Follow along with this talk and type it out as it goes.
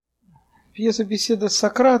Пьеса «Беседа с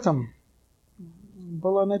Сократом»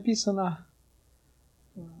 была написана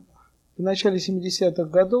в начале 70-х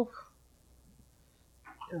годов,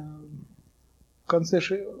 в конце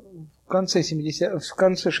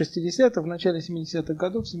 60-х, в начале 70-х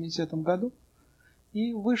годов, в 70-м году,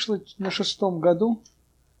 и вышла на 6-м году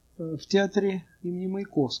в театре имени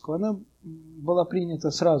Маяковского. Она была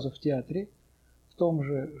принята сразу в театре, в том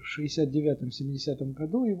же 69-70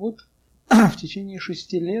 году, и вот в течение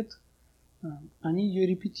 6 лет они ее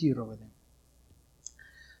репетировали.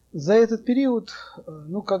 За этот период,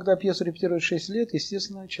 когда пьесу репетируют 6 лет,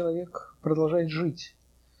 естественно, человек продолжает жить.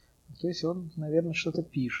 То есть он, наверное, что-то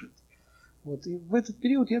пишет. Вот. И в этот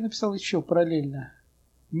период я написал еще параллельно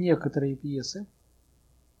некоторые пьесы,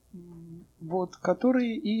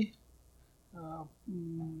 которые и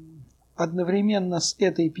одновременно с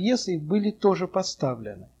этой пьесой были тоже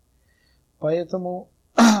поставлены. Поэтому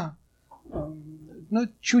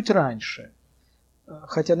чуть раньше,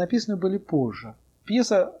 хотя написаны были позже.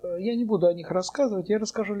 Пьеса, я не буду о них рассказывать, я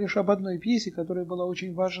расскажу лишь об одной пьесе, которая была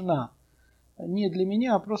очень важна. Не для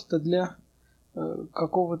меня, а просто для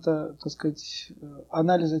какого-то, так сказать,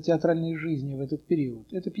 анализа театральной жизни в этот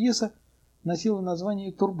период. Эта пьеса носила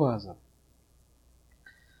название «Турбаза».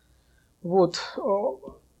 Вот,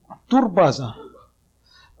 «Турбаза».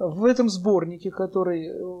 В этом сборнике,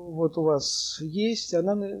 который вот у вас есть,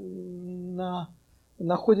 она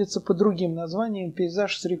находится под другим названием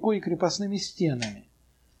 «Пейзаж с рекой и крепостными стенами».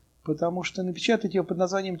 Потому что напечатать ее под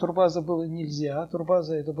названием «Турбаза» было нельзя.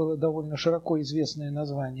 «Турбаза» это было довольно широко известное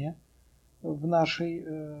название в нашей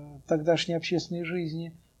тогдашней общественной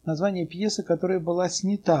жизни. Название пьесы, которая была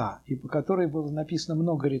снята и по которой было написано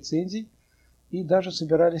много рецензий, и даже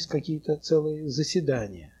собирались какие-то целые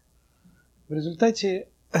заседания. В результате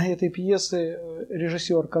этой пьесы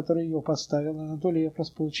режиссер, который ее поставил, Анатолий Ефрос,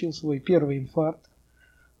 получил свой первый инфаркт.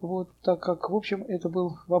 Вот, так как, в общем, это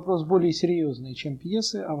был вопрос более серьезный, чем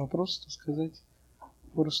пьесы, а вопрос, так сказать,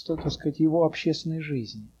 просто, так сказать, его общественной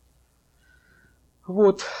жизни.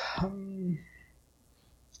 Вот.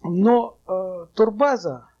 Но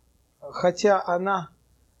 «Турбаза», хотя она,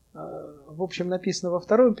 в общем, написана во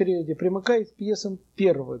втором периоде, примыкает к пьесам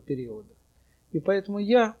первого периода. И поэтому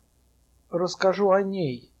я расскажу о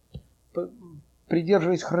ней,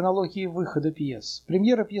 придерживаясь хронологии выхода пьес.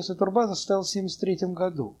 Премьера пьесы «Турбаза» состоялась в 1973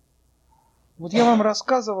 году. Вот я вам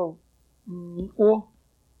рассказывал о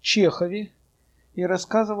Чехове и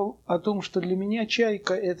рассказывал о том, что для меня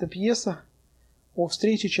 «Чайка» – это пьеса о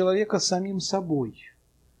встрече человека с самим собой.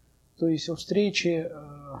 То есть о встрече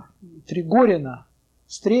Тригорина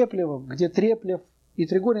с Треплевым, где Треплев и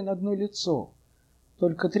Тригорин одно лицо.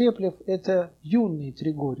 Только Треплев – это юный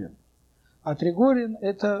Тригорин, а Тригорин –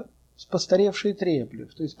 это постаревший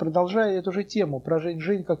Треплев. То есть продолжая эту же тему про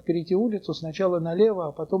жизнь, как перейти улицу сначала налево,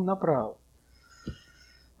 а потом направо.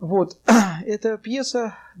 Вот. Эта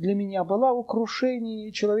пьеса для меня была о крушении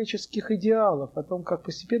человеческих идеалов, о том, как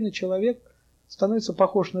постепенно человек становится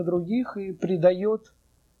похож на других и предает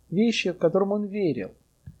вещи, в которым он верил.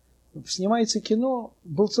 Снимается кино,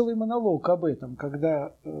 был целый монолог об этом,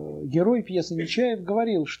 когда герой пьесы Нечаев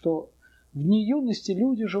говорил, что в дни юности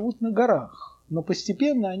люди живут на горах, но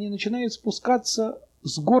постепенно они начинают спускаться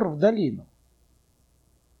с гор в долину.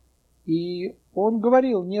 И он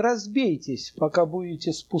говорил: не разбейтесь, пока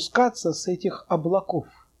будете спускаться с этих облаков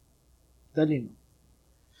в долину.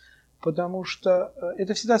 Потому что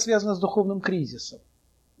это всегда связано с духовным кризисом.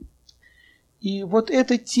 И вот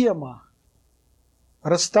эта тема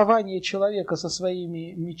расставания человека со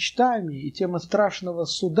своими мечтами и тема страшного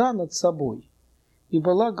суда над собой и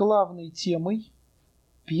была главной темой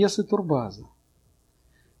пьесы «Турбаза».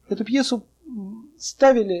 Эту пьесу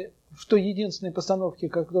ставили в той единственной постановке,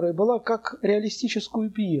 которая была, как реалистическую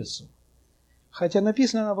пьесу. Хотя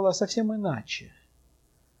написана она была совсем иначе.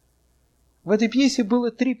 В этой пьесе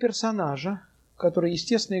было 3 персонажа, которые,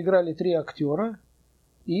 естественно, играли 3 актера,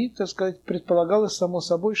 и, так сказать, предполагалось само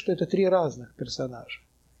собой, что это 3 разных персонажа.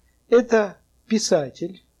 Это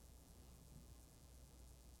писатель,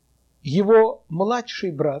 его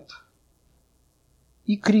младший брат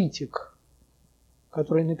и критик,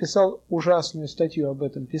 который написал ужасную статью об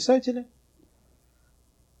этом писателе,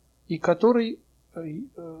 и который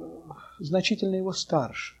значительно его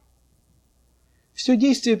старше. Все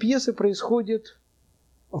действие пьесы происходит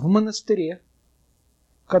в монастыре,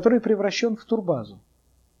 который превращен в турбазу,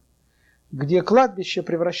 где кладбище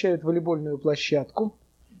превращают в волейбольную площадку,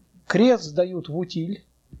 крест сдают в утиль,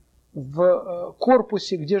 в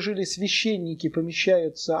корпусе, где жили священники,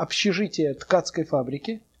 помещаются общежития ткацкой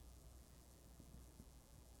фабрики.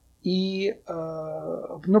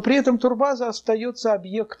 Но при этом турбаза остается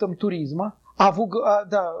объектом туризма,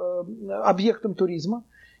 объектом туризма.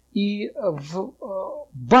 И в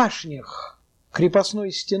башнях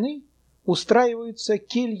крепостной стены устраиваются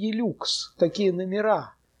кельи люкс, такие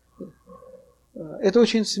номера. Это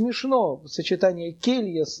очень смешно, сочетание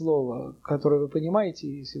келья слова, которое вы понимаете,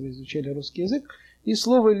 если вы изучали русский язык, и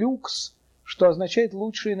слово люкс, что означает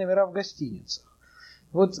лучшие номера в гостиницах.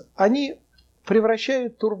 Вот они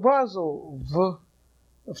превращают турбазу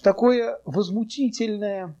в такое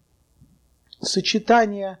возмутительное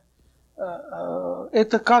сочетание.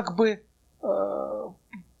 Это как бы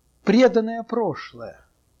преданное прошлое.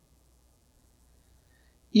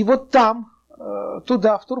 И вот там,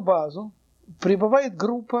 туда, в турбазу, прибывает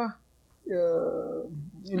группа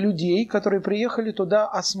людей, которые приехали туда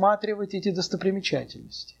осматривать эти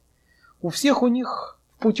достопримечательности. У всех у них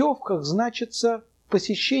в путевках значится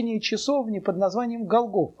посещение часовни под названием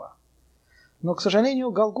Голгофа. Но, к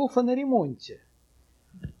сожалению, Голгофа на ремонте.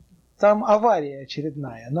 Там авария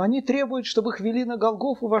очередная. Но они требуют, чтобы их вели на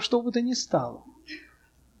Голгофу во что бы то ни стало.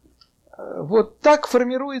 Вот так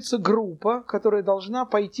формируется группа, которая должна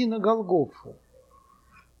пойти на Голгофу.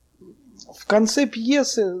 В конце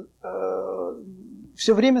пьесы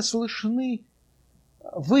все время слышны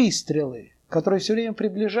выстрелы, которые все время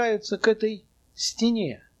приближаются к этой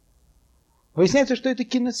стене. Выясняется, что это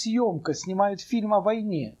киносъемка, снимают фильм о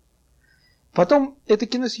войне. Потом эта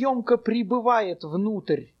киносъемка прибывает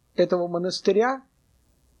внутрь этого монастыря,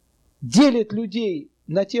 делит людей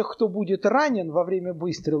на тех, кто будет ранен во время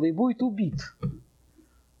выстрела и будет убит.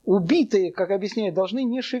 Убитые, как объясняют, должны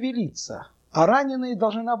не шевелиться, а раненые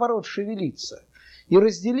должны, наоборот, шевелиться. И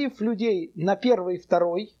разделив людей на первый и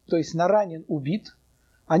второй, то есть на ранен, убит,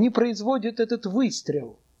 они производят этот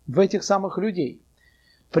выстрел в этих самых людей.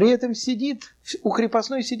 При этом сидит, у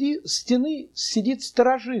крепостной стены сидит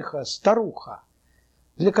сторожиха, старуха,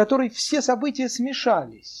 для которой все события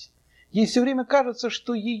смешались. Ей все время кажется,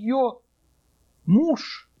 что ее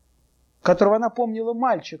муж, которого она помнила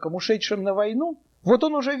мальчиком, ушедшим на войну, вот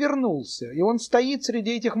он уже вернулся, и он стоит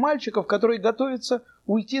среди этих мальчиков, которые готовятся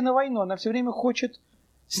уйти на войну. Она все время хочет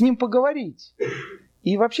с ним поговорить.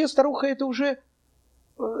 И вообще старуха это уже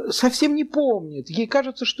совсем не помнит. Ей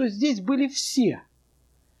кажется, что здесь были все.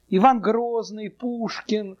 Иван Грозный,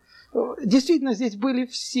 Пушкин. Действительно, здесь были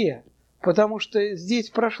все, потому что здесь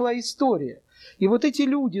прошла история. И вот эти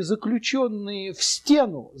люди, заключенные в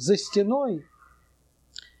стену, за стеной,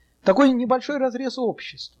 такой небольшой разрез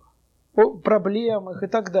общества, о проблемах и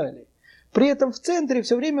так далее. При этом в центре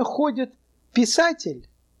все время ходит писатель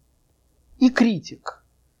и критик.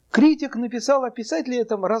 Критик написал о писателе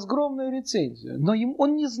этом разгромную рецензию, но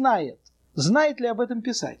он не знает, знает ли об этом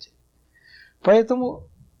писатель. Поэтому,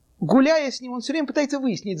 гуляя с ним, он все время пытается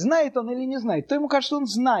выяснить, знает он или не знает. То ему кажется, что он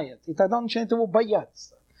знает, и тогда он начинает его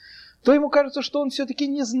бояться. То ему кажется, что он все-таки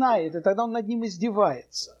не знает, и тогда он над ним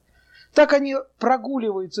издевается. Так они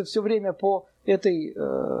прогуливаются все время по этой,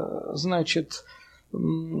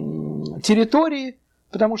 территории,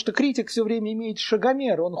 потому что критик все время имеет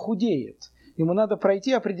шагомер, он худеет. Ему надо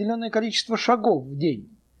пройти определенное количество шагов в день.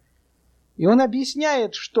 И он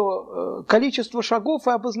объясняет, что количество шагов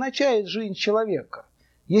и обозначает жизнь человека.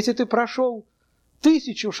 Если ты прошел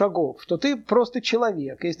 1000 шагов, то ты просто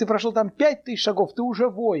человек. Если ты прошел там 5000 шагов, ты уже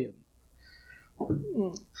воин.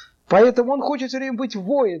 Поэтому он хочет все время быть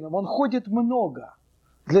воином, он ходит много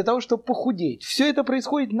для того, чтобы похудеть. Все это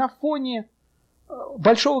происходит на фоне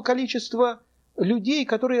большого количества людей,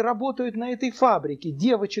 которые работают на этой фабрике,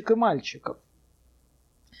 девочек и мальчиков,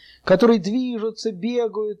 которые движутся,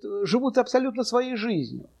 бегают, живут абсолютно своей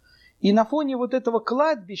жизнью. И на фоне вот этого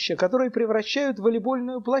кладбища, которое превращают в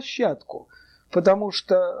волейбольную площадку, потому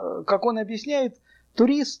что, как он объясняет,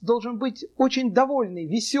 турист должен быть очень довольный,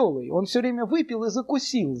 веселый. Он все время выпил и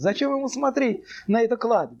закусил. Зачем ему смотреть на это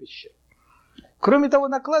кладбище? Кроме того,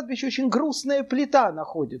 на кладбище очень грустная плита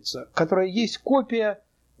находится, которая есть копия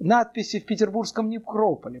надписи в петербургском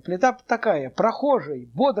некрополе. Плита такая: прохожий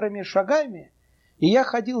бодрыми шагами, и я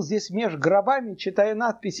ходил здесь меж гробами, читая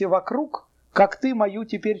надписи вокруг, как ты мою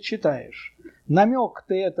теперь читаешь. Намек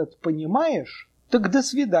ты этот понимаешь? Так до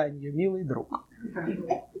свидания, милый друг.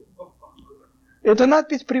 Эта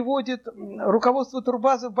надпись приводит руководство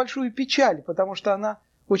турбазы в большую печаль, потому что она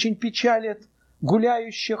очень печалит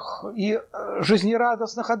гуляющих и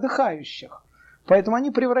жизнерадостных отдыхающих. Поэтому они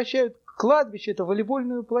превращают кладбище это в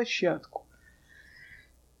волейбольную площадку.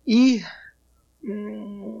 И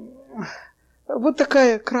вот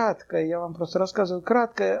такая краткая, я вам просто рассказываю,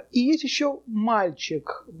 краткая. И есть еще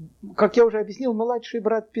мальчик, как я уже объяснил, младший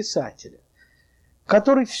брат писателя,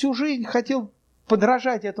 который всю жизнь хотел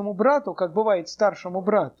подражать этому брату, как бывает старшему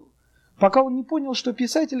брату, пока он не понял, что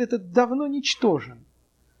писатель этот давно ничтожен.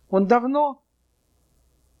 Он давно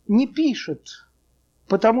не пишет,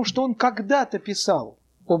 потому что он когда-то писал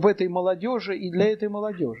об этой молодежи и для этой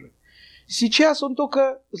молодежи. Сейчас он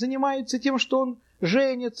только занимается тем, что он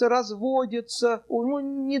женится, разводится,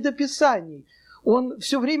 не до писаний. Он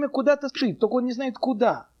все время куда-то спешит, только он не знает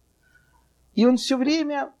куда. И он все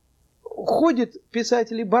время ходит,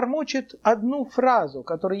 писатель, и бормочет одну фразу,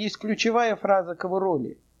 которая есть ключевая фраза к его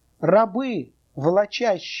роли. «Рабы,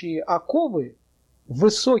 волочащие оковы,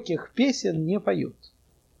 высоких песен не поют».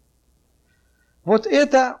 Вот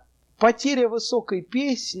эта потеря высокой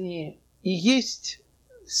песни и есть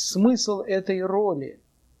смысл этой роли.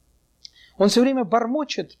 Он все время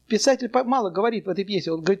бормочет, писатель мало говорит в этой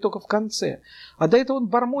пьесе, он говорит только в конце. А до этого он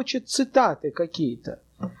бормочет цитаты какие-то.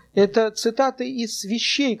 Это цитаты из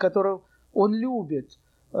вещей, которые он любит.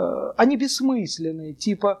 Они бессмысленные,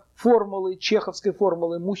 типа формулы, чеховской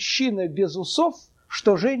формулы «мужчина без усов,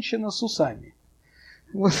 что женщина с усами».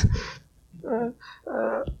 Вот.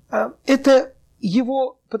 Это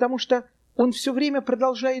его, потому что он все время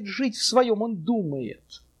продолжает жить в своем, он думает.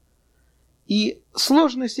 И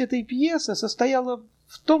сложность этой пьесы состояла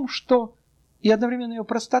в том, что, и одновременно ее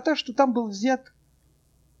простота, что там был взят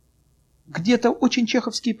где-то очень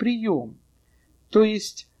чеховский прием. То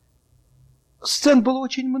есть сцен было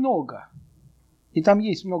очень много. И там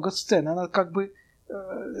есть много сцен, она как бы,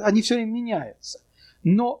 они все время меняются.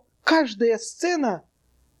 Но каждая сцена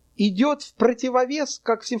идет в противовес,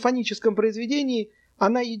 как в симфоническом произведении,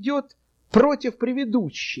 она идет против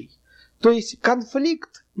предыдущей. То есть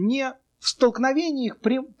конфликт не в столкновении, в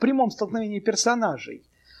прямом столкновении персонажей,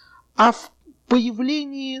 а в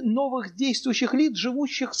появлении новых действующих лиц,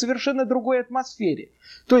 живущих в совершенно другой атмосфере.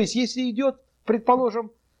 То есть, если идет,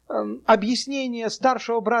 предположим, объяснение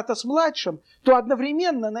старшего брата с младшим, то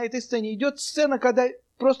одновременно на этой сцене идет сцена, когда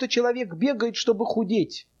просто человек бегает, чтобы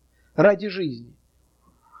худеть ради жизни.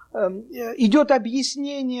 Идет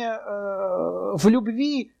объяснение в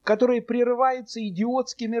любви, которое прерывается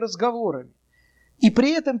идиотскими разговорами. И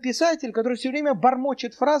при этом писатель, который все время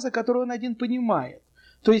бормочет фразы, которые он один понимает.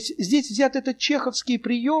 То есть здесь взят этот чеховский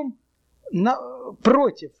прием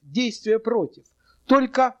против, действие против.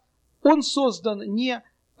 Только он создан не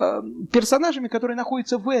персонажами, которые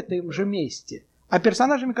находятся в этом же месте, а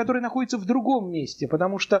персонажами, которые находятся в другом месте,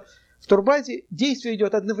 потому что в Турбазе действие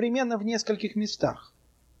идет одновременно в нескольких местах.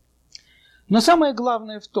 Но самое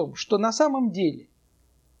главное в том, что на самом деле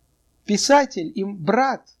писатель, и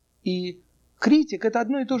брат, и критик – это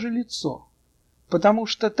одно и то же лицо, потому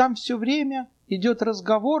что там все время идет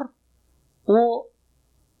разговор о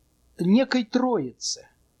некой троице,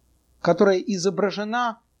 которая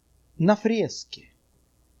изображена на фреске.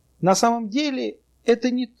 На самом деле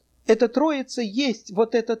эта троица есть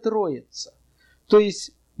вот эта троица. То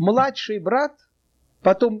есть младший брат,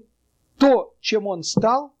 потом то, чем он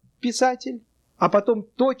стал, писатель, а потом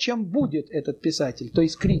то, чем будет этот писатель, то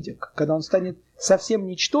есть критик, когда он станет совсем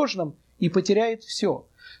ничтожным и потеряет все.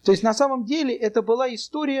 То есть на самом деле это была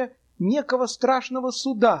история некого страшного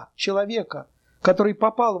суда человека, который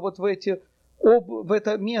попал вот в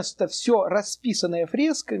это место, все расписанное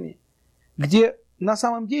фресками, где на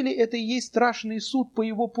самом деле это и есть страшный суд по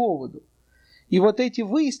его поводу. И вот эти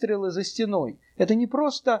выстрелы за стеной, это не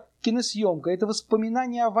просто киносъемка, это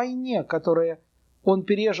воспоминание о войне, которое он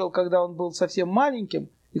пережил, когда он был совсем маленьким,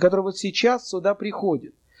 и который вот сейчас сюда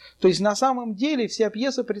приходит. То есть на самом деле вся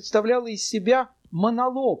пьеса представляла из себя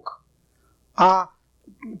монолог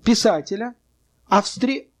писателя,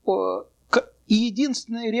 и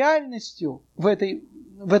единственной реальностью в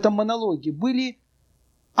этом монологе были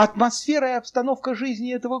атмосфера и обстановка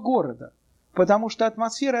жизни этого города. Потому что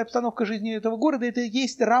атмосфера и обстановка жизни этого города – это и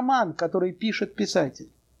есть роман, который пишет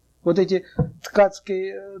писатель. Вот эти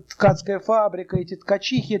ткацкая фабрика, эти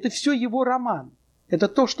ткачихи – это все его роман. Это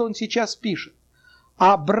то, что он сейчас пишет.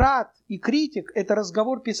 А брат и критик – это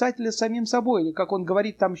разговор писателя с самим собой, или, как он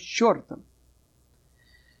говорит, там с чертом.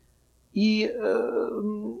 И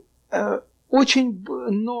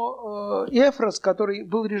Эфрос, который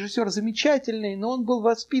был режиссер замечательный, но он был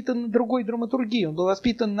воспитан на другой драматургии. Он был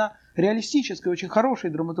воспитан на реалистической, очень хорошей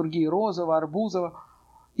драматургии Розова, Арбузова.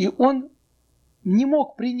 И он не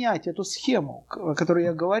мог принять эту схему, о которой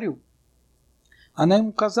я говорю. Она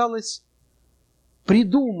ему казалась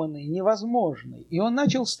придуманной, невозможной. И он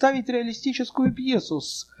начал ставить реалистическую пьесу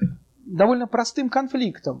с довольно простым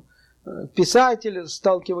конфликтом. Писатель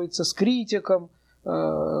сталкивается с критиком,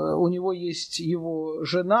 у него есть его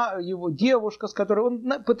жена, его девушка, с которой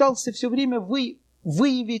он пытался все время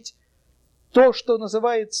выявить то, что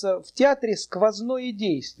называется в театре сквозное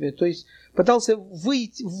действие. То есть пытался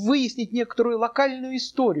выяснить некоторую локальную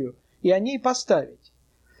историю и о ней поставить.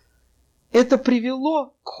 Это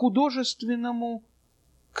привело к художественному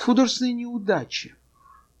к художественной неудаче.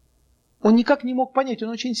 Он никак не мог понять, он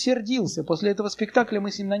очень сердился. После этого спектакля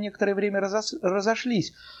мы с ним на некоторое время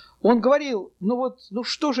разошлись. Он говорил, ну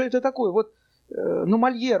что же это такое?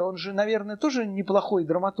 Мольер, он же, наверное, тоже неплохой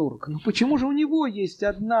драматург. Но почему же у него есть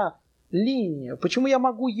одна линия? Почему я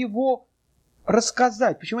могу его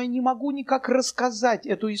рассказать? Почему я не могу никак рассказать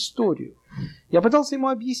эту историю? Я пытался ему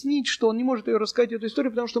объяснить, что он не может ее рассказать, эту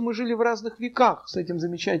историю, потому что мы жили в разных веках с этим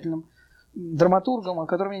замечательным драматургом, о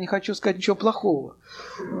котором я не хочу сказать ничего плохого.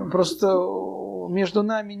 Просто между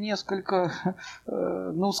нами несколько,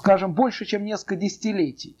 больше, чем несколько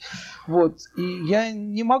десятилетий. И я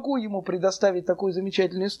не могу ему предоставить такую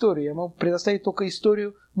замечательную историю. Я могу предоставить только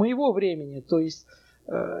историю моего времени, то есть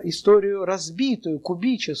историю разбитую,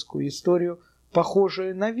 кубическую, историю,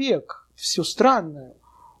 похожую на век, всю странную,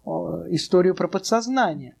 историю про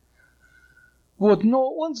подсознание.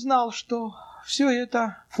 Но он знал, что все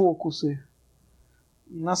это фокусы.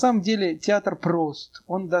 На самом деле театр прост.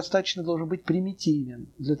 Он достаточно должен быть примитивен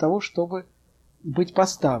для того, чтобы быть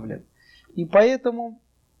поставлен. И поэтому,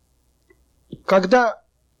 когда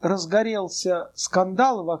разгорелся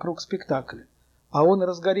скандал вокруг спектакля, а он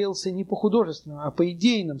разгорелся не по художественным, а по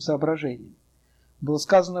идейным соображениям, было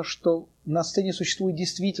сказано, что на сцене существует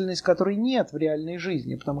действительность, которой нет в реальной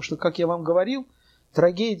жизни. Потому что, как я вам говорил,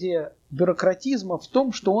 трагедия бюрократизма в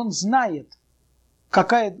том, что он знает,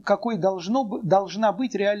 какой должна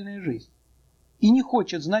быть реальная жизнь. И не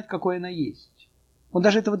хочет знать, какой она есть. Он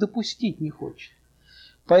даже этого допустить не хочет.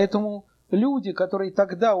 Поэтому люди, которые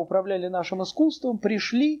тогда управляли нашим искусством,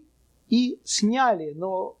 пришли и сняли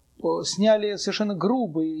совершенно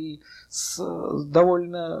грубо и с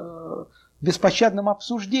довольно беспощадным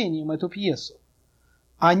обсуждением эту пьесу.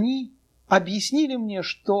 Они объяснили мне,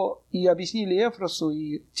 и объяснили Эфросу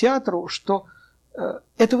и театру, что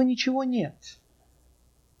этого ничего нет.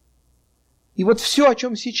 И все, о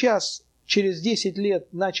чем сейчас, через 10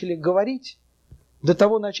 лет начали говорить, до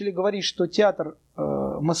того начали говорить, что театр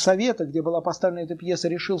Моссовета, где была поставлена эта пьеса,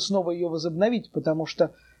 решил снова ее возобновить, потому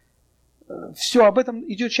что все, об этом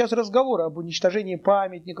идет сейчас разговор, об уничтожении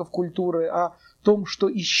памятников культуры, о том,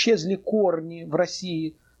 что исчезли корни в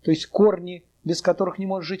России, то есть корни, без которых не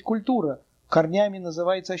может жить культура. Корнями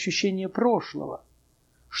называется ощущение прошлого,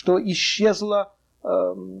 что исчезло,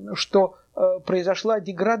 что произошла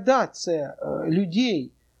деградация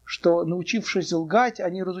людей, что, научившись лгать,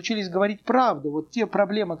 они разучились говорить правду. Те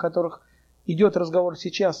проблемы, о которых идет разговор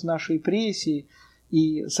сейчас в нашей прессе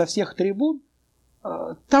и со всех трибун,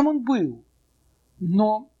 там он был.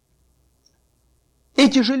 Но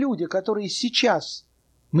эти же люди, которые сейчас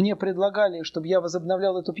мне предлагали, чтобы я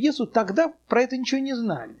возобновлял эту пьесу, тогда про это ничего не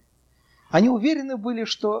знали. Они уверены были,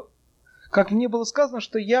 что, как мне было сказано,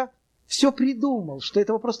 что я все придумал, что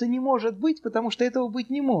этого просто не может быть, потому что этого быть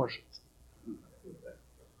не может.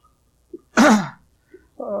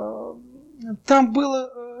 Там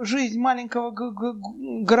была жизнь маленького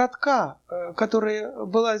городка, которая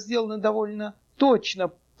была сделана довольно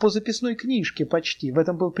точно, по записной книжке почти. В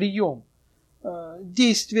этом был прием.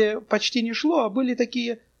 Действие почти не шло, а были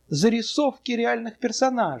такие зарисовки реальных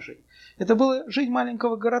персонажей. Это была жизнь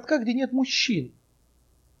маленького городка, где нет мужчин.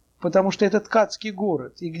 Потому что это ткацкий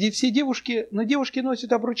город. И где все девушки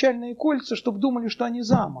носят обручальные кольца, чтобы думали, что они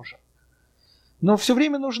замужем. Но все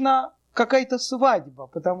время нужна какая-то свадьба,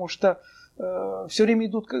 потому что все время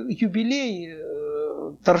идут юбилеи,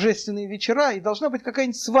 торжественные вечера, и должна быть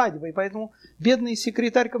какая-нибудь свадьба. И поэтому бедный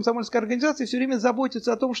секретарь комсомольской организации все время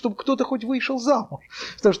заботится о том, чтобы кто-то хоть вышел замуж.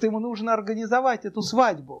 Потому что ему нужно организовать эту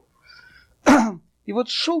свадьбу. И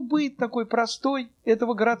шел быт такой простой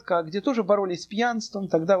этого городка, где тоже боролись с пьянством,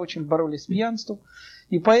 тогда очень боролись с пьянством.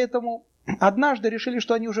 И поэтому однажды решили,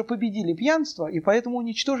 что они уже победили пьянство, и поэтому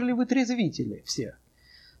уничтожили вытрезвители все.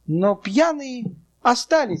 Но пьяные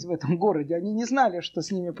остались в этом городе, они не знали, что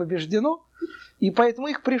с ними побеждено, и поэтому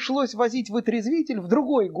их пришлось возить вытрезвитель в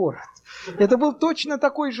другой город. Это был точно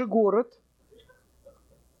такой же город,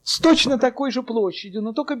 с точно такой же площадью,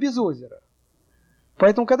 но только без озера.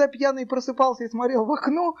 Поэтому, когда пьяный просыпался и смотрел в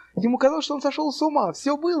окно, ему казалось, что он сошел с ума.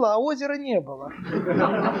 Все было, а озера не было.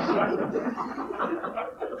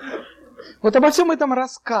 Обо всем этом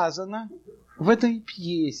рассказано в этой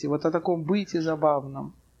пьесе, о таком быте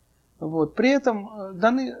забавном. При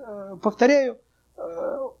этом повторяю,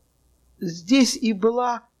 здесь и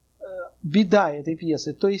была беда этой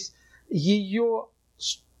пьесы. То есть ее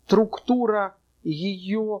структура,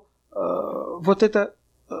 ее эта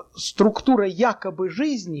структура якобы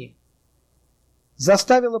жизни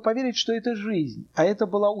заставила поверить, что это жизнь, а это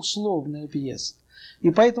была условная пьеса.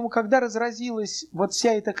 И поэтому, когда разразилась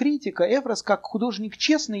вся эта критика, Эфрос, как художник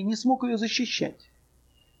честный, не смог ее защищать.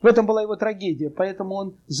 В этом была его трагедия, поэтому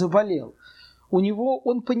он заболел.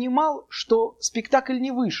 Он понимал, что спектакль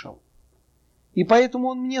не вышел. И поэтому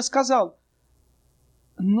он мне сказал,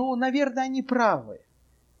 ну, наверное, они правы.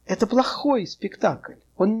 Это плохой спектакль.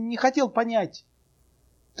 Он не хотел понять.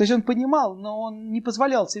 То есть он понимал, но он не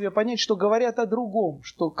позволял себе понять, что говорят о другом,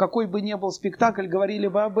 что какой бы ни был спектакль, говорили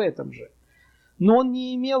бы об этом же. Но он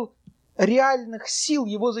не имел реальных сил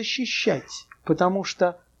его защищать, потому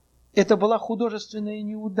что это была художественная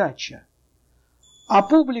неудача. А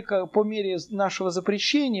публика, по мере нашего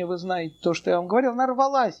запрещения, вы знаете то, что я вам говорил, она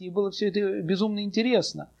рвалась, ей было все это безумно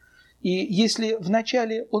интересно. И если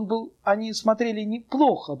вначале они смотрели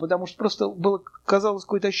неплохо, потому что просто было, казалось,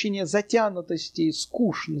 какое-то ощущение затянутости,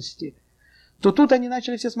 скучности, то тут они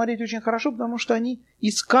начали все смотреть очень хорошо, потому что они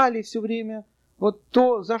искали все время вот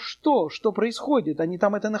то, за что происходит. Они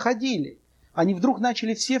там это находили. Они вдруг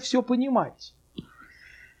начали все понимать.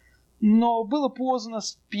 Но было поздно,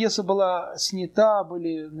 пьеса была снята,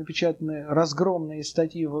 были напечатаны разгромные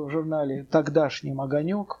статьи в журнале тогдашнем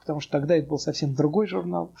 «Огонек», потому что тогда это был совсем другой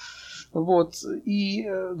журнал. Вот. И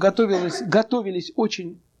готовились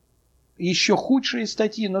очень еще худшие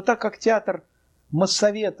статьи, но так как театр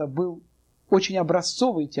Моссовета был очень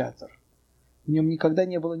образцовый театр, в нем никогда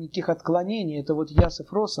не было никаких отклонений, это вот я с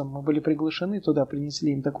Эфросом, мы были приглашены туда,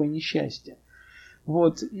 принесли им такое несчастье.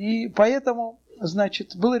 Вот. И поэтому,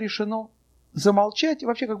 значит, было решено замолчать, и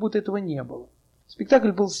вообще как будто этого не было.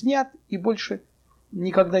 Спектакль был снят и больше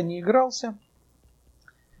никогда не игрался.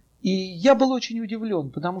 И я был очень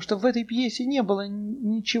удивлен, потому что в этой пьесе не было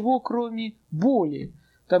ничего, кроме боли.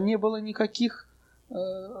 Там не было никаких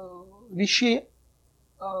вещей,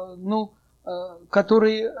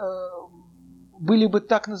 которые были бы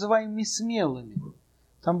так называемыми смелыми.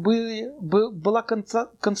 Там была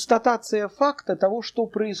констатация факта того, что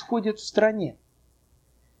происходит в стране.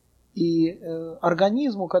 И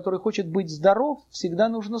организму, который хочет быть здоров, всегда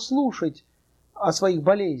нужно слушать о своих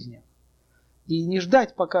болезнях. И не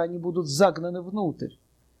ждать, пока они будут загнаны внутрь.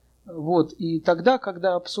 Вот. И тогда,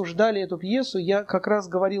 когда обсуждали эту пьесу, я как раз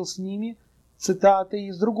говорил с ними цитаты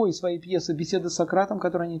из другой своей пьесы «Беседа с Сократом»,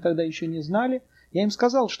 которую они тогда еще не знали. Я им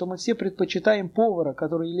сказал, что мы все предпочитаем повара,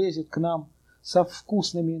 который лезет к нам со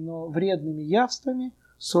вкусными, но вредными явствами,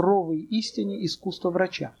 суровой истине искусства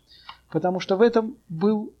врача. Потому что в этом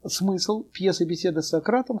был смысл пьесы «Беседа с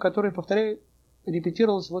Сократом», которая, повторяю,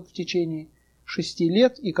 репетировалась вот в течение 6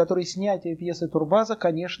 лет, и которой снятие пьесы Турбаза,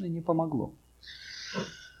 конечно, не помогло.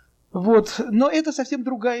 Вот. Но это совсем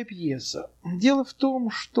другая пьеса. Дело в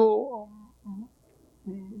том, что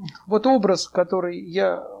вот образ, который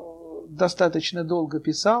я достаточно долго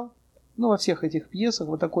писал, во всех этих пьесах,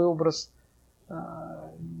 вот такой образ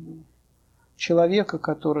человека,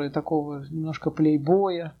 который такого немножко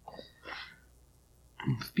плейбоя.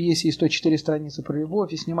 В пьесе есть 104 страницы про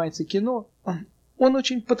любовь, и снимается кино. Он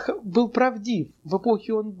очень был правдив, в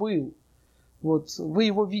эпохе он был. Вот, вы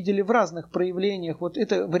его видели в разных проявлениях. Вот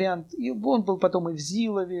это вариант. И он был потом и в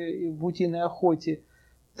Зилове, и в «Утиной охоте».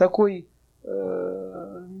 Такой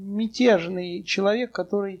мятежный человек,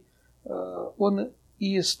 который он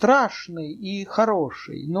и страшный, и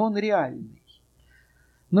хороший, но он реальный.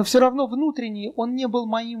 Но все равно внутренне он не был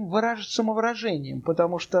моим самовыражением,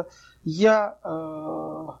 потому что я,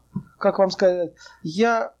 как вам сказать,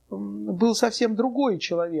 я был совсем другой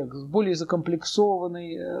человек, более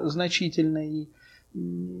закомплексованный, значительный,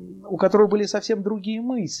 у которого были совсем другие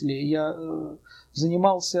мысли. Я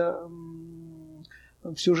занимался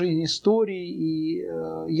всю жизнь историей, и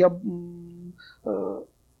я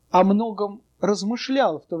о многом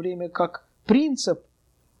размышлял, в то время как принцип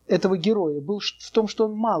этого героя был в том, что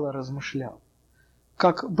он мало размышлял.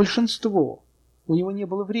 Как большинство. У него не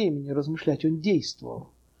было времени размышлять, он действовал.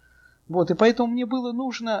 Вот, и поэтому мне было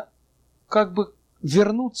нужно как бы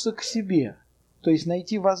вернуться к себе. То есть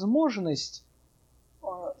найти возможность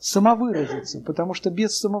самовыразиться. Потому что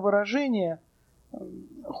без самовыражения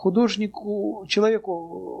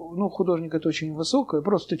человеку, художник это очень высокое,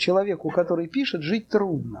 просто человеку, который пишет, жить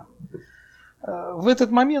трудно. В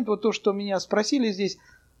этот момент, вот то, что меня спросили здесь,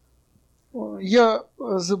 я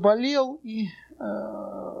заболел, и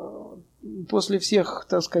после всех,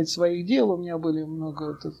 так сказать, своих дел, у меня были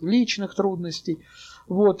много личных трудностей,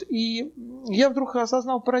 вот, и я вдруг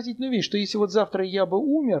осознал поразительную вещь, что если вот завтра я бы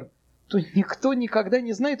умер, то никто никогда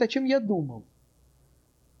не знает, о чем я думал.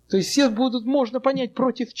 То есть все можно понять,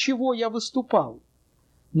 против чего я выступал.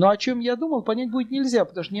 Но о чем я думал, понять будет нельзя,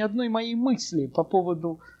 потому что ни одной моей мысли по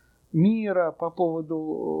поводу мира, по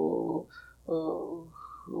поводу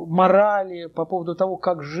морали, по поводу того,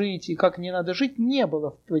 как жить и как не надо жить, не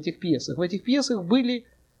было в этих пьесах. В этих пьесах были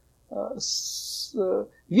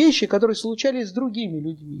вещи, которые случались с другими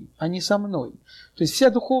людьми, а не со мной. То есть вся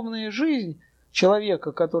духовная жизнь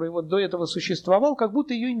человека, который вот до этого существовал, как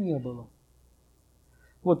будто ее не было.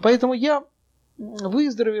 Вот, поэтому я,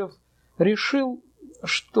 выздоровев, решил,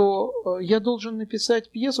 что я должен написать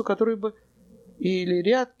пьесу, которая бы, или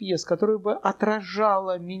ряд пьес, которая бы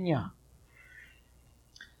отражала меня.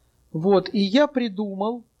 Вот, и я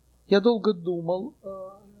придумал, я долго думал,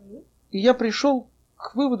 и я пришел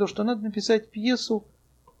к выводу, что надо написать пьесу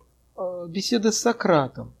 «Беседа с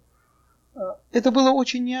Сократом». Это была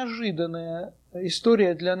очень неожиданная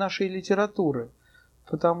история для нашей литературы,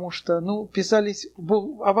 потому что, писались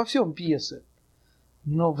обо всем пьесы.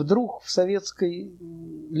 Но вдруг в советской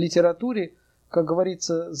литературе, как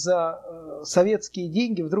говорится, за советские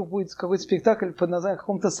деньги вдруг будет какой-то спектакль под названием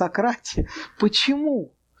 «Каком-то Сократе». Почему?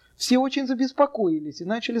 Все очень забеспокоились и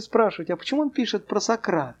начали спрашивать, а почему он пишет про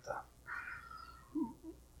Сократа?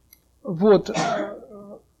 Вот.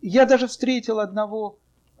 Я даже встретил одного,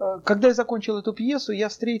 когда я закончил эту пьесу, я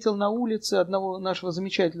встретил на улице одного нашего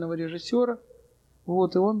замечательного режиссера,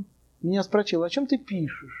 вот, и он меня спросил, о чем ты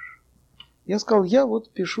пишешь? Я сказал, я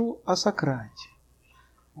вот пишу о Сократе.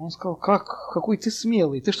 Он сказал, какой ты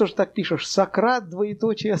смелый, ты что же так пишешь, Сократ,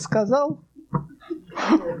 двоеточие, сказал?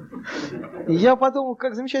 И я подумал,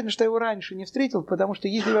 как замечательно, что я его раньше не встретил, потому что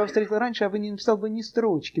если бы я его встретил раньше, я бы не написал бы ни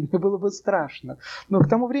строчки, мне было бы страшно. Но к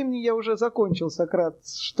тому времени я уже закончил Сократ,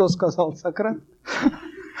 что сказал Сократ.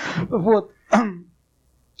 Вот.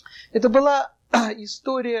 Это была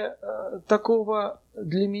история такого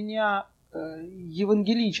для меня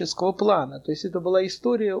евангелического плана. То есть это была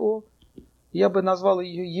история я бы назвал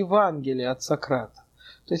ее Евангелие от Сократа.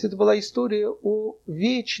 То есть это была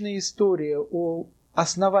вечная история о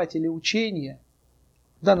основателе учения,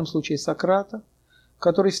 в данном случае Сократа,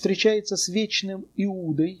 который встречается с вечным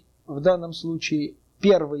Иудой, в данном случае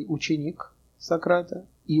первый ученик Сократа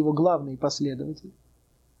и его главный последователь,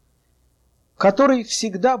 который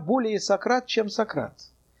всегда более Сократ, чем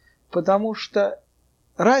Сократ. Потому что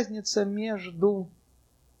разница между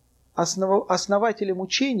основателем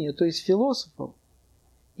учения, то есть философом,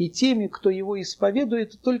 и теми, кто его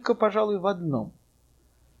исповедует, только, пожалуй, в одном.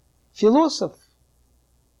 Философ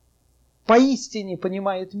поистине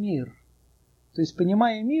понимает мир. То есть,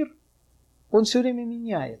 понимая мир, он все время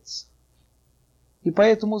меняется. И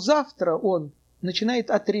поэтому завтра он начинает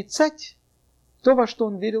отрицать то, во что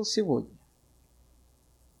он верил сегодня.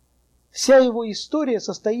 Вся его история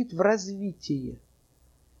состоит в развитии.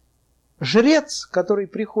 Жрец, который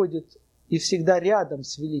приходит и всегда рядом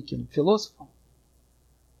с великим философом,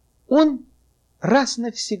 он раз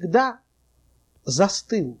навсегда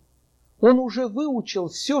застыл. Он уже выучил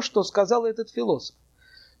все, что сказал этот философ.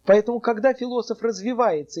 Поэтому, когда философ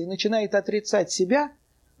развивается и начинает отрицать себя,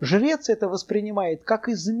 жрец это воспринимает как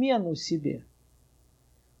измену себе.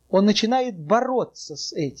 Он начинает бороться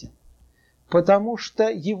с этим, потому что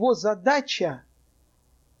его задача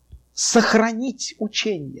сохранить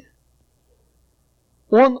учение.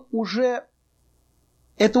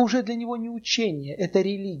 Это уже для него не учение, это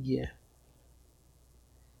религия.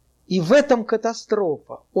 И в этом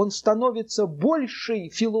катастрофа. Он становится больший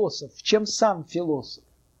философ, чем сам философ.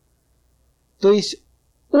 То есть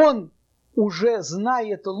он уже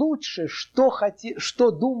знает лучше,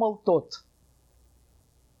 что думал тот.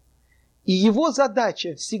 И его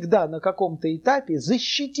задача всегда на каком-то этапе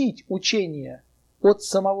защитить учение от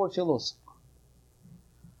самого философа.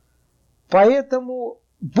 Поэтому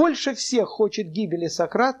больше всех хочет гибели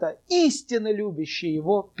Сократа истинно любящий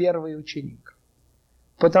его первый ученик.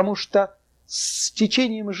 Потому что с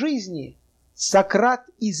течением жизни Сократ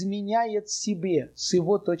изменяет себе с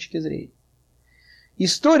его точки зрения.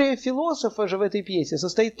 История философа же в этой пьесе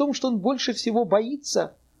состоит в том, что он больше всего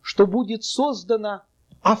боится, что будет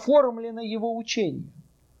оформлено его учение.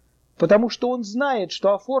 Потому что он знает,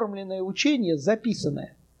 что оформленное учение,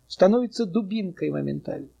 записанное, становится дубинкой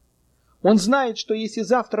моментально. Он знает, что если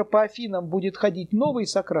завтра по Афинам будет ходить новый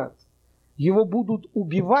Сократ, его будут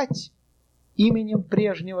убивать именем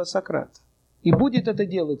прежнего Сократа. И будет это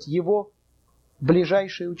делать его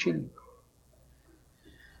ближайший ученик.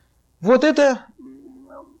 Вот это...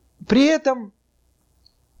 При этом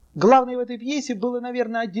главное в этой пьесе было,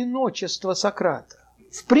 наверное, одиночество Сократа.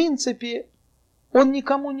 В принципе, он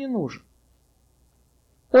никому не нужен.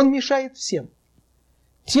 Он мешает всем.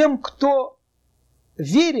 Тем, кто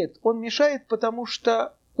верит, он мешает, потому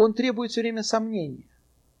что он требует все время сомнения.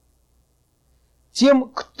 Тем,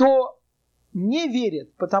 кто не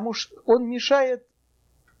верит, потому что он мешает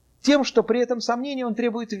тем, что при этом сомнении он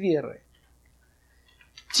требует веры.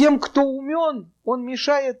 Тем, кто умен, он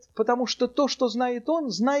мешает, потому что то, что знает он,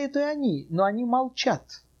 знают и они, но они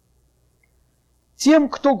молчат. Тем,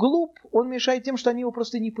 кто глуп, он мешает тем, что они его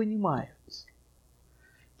просто не понимают.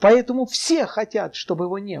 Поэтому все хотят, чтобы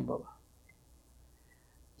его не было.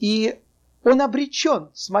 И он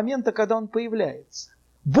обречен с момента, когда он появляется.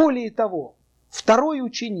 Более того, второй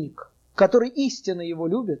ученик, который истинно его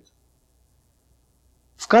любит,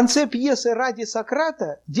 в конце пьесы «Ради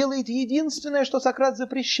Сократа» делает единственное, что Сократ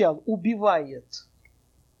запрещал – убивает.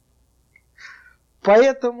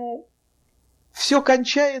 Поэтому все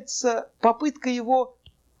кончается попыткой его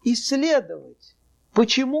исследовать,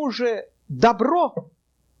 почему же добро,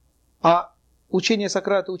 а учение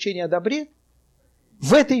Сократа, учение о добре,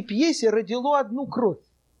 в этой пьесе родило одну кровь.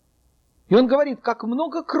 И он говорит, как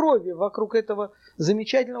много крови вокруг этого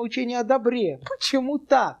замечательного учения о добре. Почему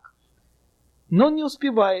так? Но он не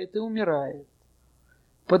успевает и умирает.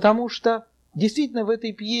 Потому что действительно в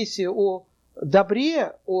этой пьесе о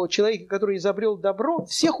добре, о человеке, который изобрел добро,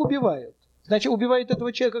 всех убивают. Значит, убивает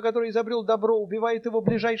этого человека, который изобрел добро, убивает его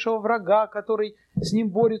ближайшего врага, который с ним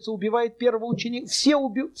борется, убивает первого ученика. Все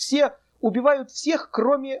убивают всех,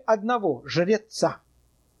 кроме одного – жреца.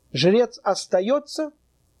 Жрец остается,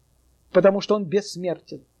 потому что он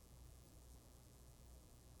бессмертен.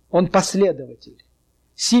 Он последователь.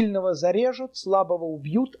 Сильного зарежут, слабого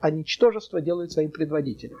убьют, а ничтожество делают своим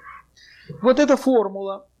предводителем. Вот эта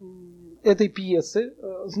формула этой пьесы,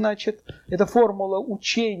 значит, это формула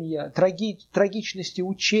учения, трагичности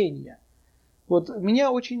учения. Вот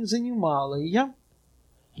меня очень занимала, и я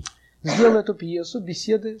сделал эту пьесу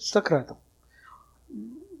 «Беседы с Сократом».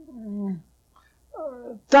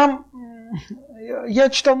 Там я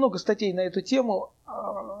читал много статей на эту тему.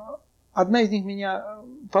 Одна из них меня,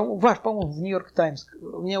 по-моему, в Нью-Йорк Таймс,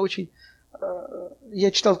 меня очень,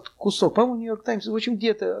 я читал кусок, по-моему, в Нью-Йорк Таймс, в общем,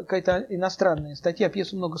 где-то какая-то иностранная статья,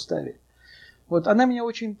 пьесу много ставили. Вот, она меня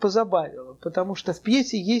очень позабавила, потому что в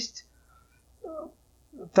пьесе есть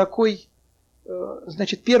такой,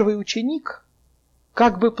 значит, первый ученик,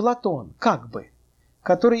 как бы Платон,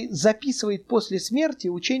 который записывает после смерти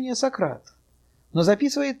учение Сократа. Но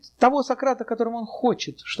записывает того Сократа, которым он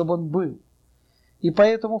хочет, чтобы он был. И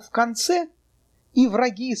поэтому в конце и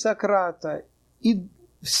враги Сократа, и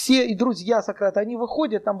все, и друзья Сократа, они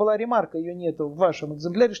выходят, там была ремарка, ее нету в вашем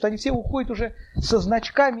экземпляре, что они все уходят уже со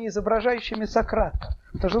значками, изображающими Сократа,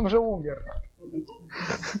 потому что он уже умер.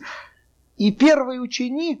 И первый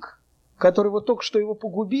ученик, который вот только что его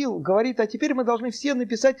погубил, говорит, а теперь мы должны все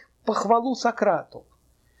написать похвалу Сократу.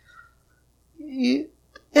 И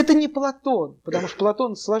это не Платон, потому что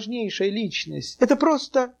Платон сложнейшая личность. Это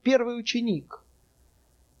просто первый ученик.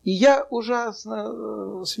 И я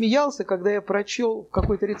ужасно смеялся, когда я прочел в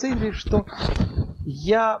какой-то рецензии, что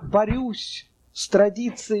я борюсь с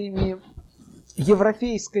традициями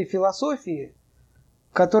европейской философии,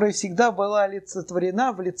 которая всегда была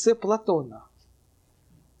олицетворена в лице Платона.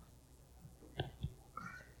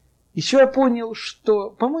 Еще я понял, что,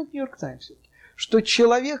 по-моему, Нью-Йорк Таймс, что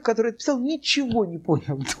человек, который писал, ничего не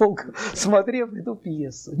понял долго, смотрев эту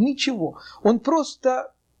пьесу. Ничего. Он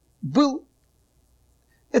просто был...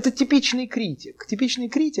 Это типичный критик. Типичный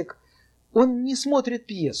критик, он не смотрит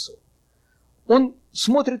пьесу. Он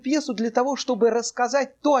смотрит пьесу для того, чтобы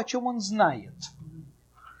рассказать то, о чем он знает.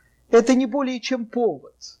 Это не более чем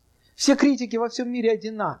повод. Все критики во всем мире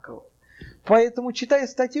одинаковы. Поэтому, читая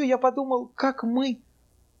статью, я подумал, как мы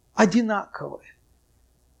одинаковы.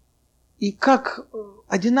 И как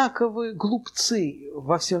одинаковы глупцы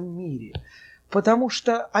во всем мире. Потому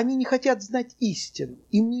что они не хотят знать истину.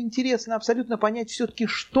 Им не интересно абсолютно понять все-таки,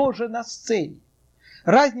 что же на сцене.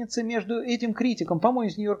 Разницы между этим критиком, по-моему,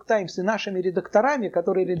 из Нью-Йорк Таймс и нашими редакторами,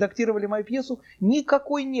 которые редактировали мою пьесу,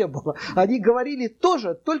 никакой не было. Они говорили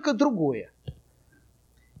тоже, только другое.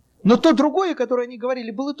 Но то другое, которое они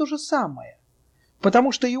говорили, было то же самое.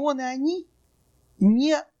 Потому что и он, и они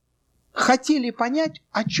не хотели понять,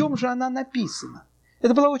 о чем же она написана.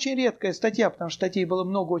 Это была очень редкая статья, потому что статей было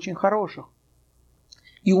много очень хороших.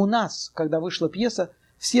 И у нас, когда вышла пьеса,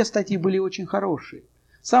 все статьи были очень хорошие.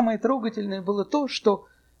 Самое трогательное было то, что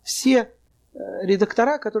все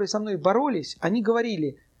редактора, которые со мной боролись, они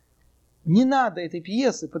говорили, не надо этой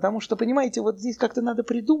пьесы, потому что, понимаете, вот здесь как-то надо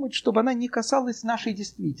придумать, чтобы она не касалась нашей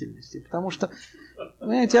действительности. Потому что,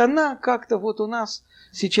 понимаете, она как-то вот у нас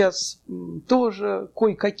сейчас тоже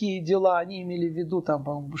кое-какие дела, они имели в виду, там,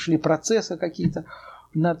 по-моему, шли процессы какие-то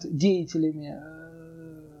над деятелями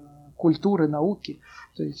культуры, науки.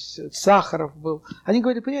 То есть Сахаров был. Они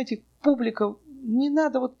говорили, понимаете, публика, не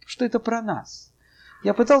надо вот, что это про нас.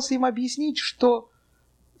 Я пытался им объяснить, что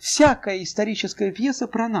всякая историческая пьеса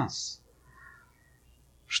про нас.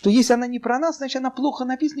 Что если она не про нас, значит она плохо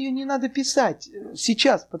написана, ее не надо писать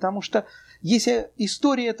сейчас, потому что если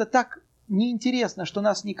история это так неинтересна, что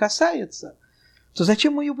нас не касается, то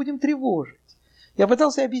зачем мы ее будем тревожить? Я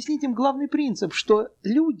пытался объяснить им главный принцип, что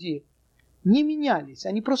люди не менялись,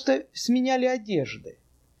 они просто сменяли одежды.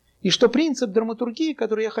 И что принцип драматургии,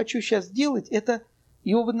 который я хочу сейчас сделать, это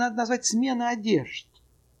его надо назвать смена одежд.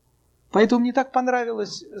 Поэтому мне так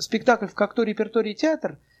понравился спектакль в «Как то репертуаре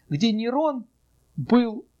театр», где Нерон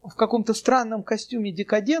был в каком-то странном костюме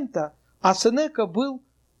декадента, а Сенека был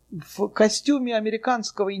в костюме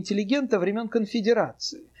американского интеллигента времен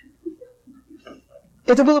конфедерации.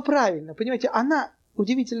 Это было правильно, понимаете, она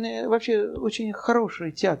удивительная, вообще очень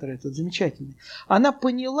хороший театр этот, замечательный. Она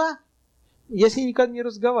поняла, я с ней никогда не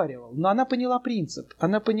разговаривал, но она поняла принцип.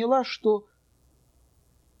 Она поняла, что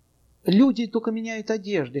люди только меняют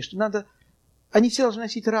одежды, что надо, они все должны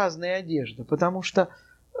носить разные одежды, потому что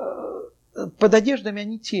под одеждами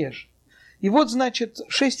они те же. И вот, значит,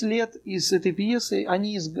 6 лет из этой пьесы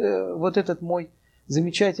вот этот мой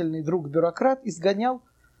замечательный друг-бюрократ изгонял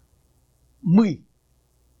 «мы».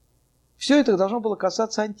 Все это должно было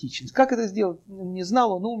касаться античности. Как это сделать, не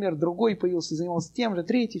знал, он умер, другой появился, занимался тем же,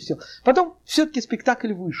 третий, все. Потом все-таки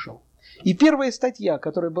спектакль вышел. И первая статья,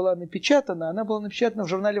 которая была напечатана, она была напечатана в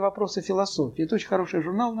журнале «Вопросы философии». Это очень хороший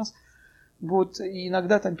журнал у нас. Вот, и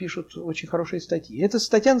иногда там пишут очень хорошие статьи. Эта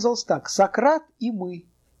статья называлась так: «Сократ и мы».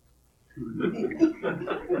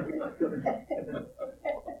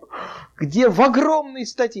 Где в огромной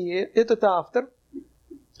статье этот автор,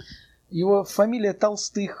 его фамилия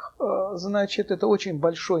Толстых, значит, это очень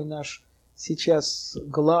большой наш сейчас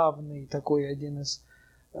главный такой один из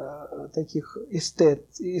таких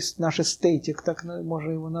наш эстетик, так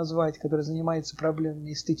можно его назвать, который занимается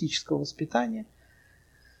проблемами эстетического воспитания.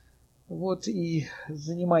 Вот, и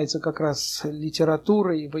занимается как раз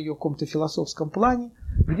литературой в ее каком-то философском плане,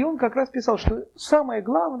 где он как раз писал, что самое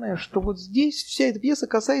главное, что вот здесь вся эта пьеса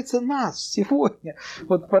касается нас сегодня,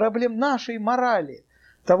 вот проблем нашей морали,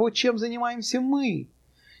 того, чем занимаемся мы,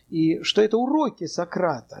 и что это уроки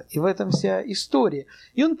Сократа, и в этом вся история.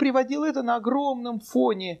 И он приводил это на огромном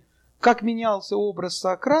фоне, как менялся образ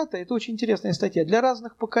Сократа, это очень интересная статья, для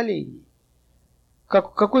разных поколений.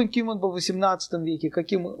 Каким он был в XVIII веке,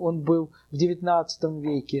 каким он был в XIX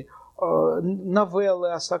веке,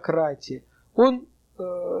 новеллы о Сократе. Он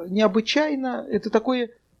необычайно, это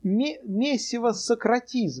такое месиво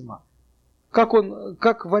сократизма,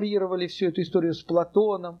 как варьировали всю эту историю с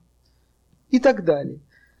Платоном и так далее.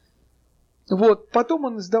 Вот. Потом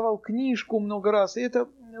он издавал книжку много раз.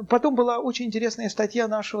 Потом была очень интересная статья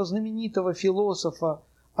нашего знаменитого философа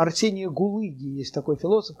Арсения Гулыги. Есть такой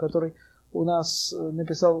философ, который у нас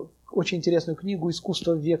написал очень интересную книгу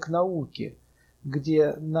 «Искусство в век науки»,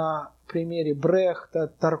 где на примере Брехта,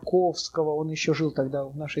 Тарковского, он еще жил тогда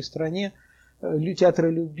в нашей стране, театра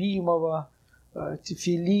Любимого,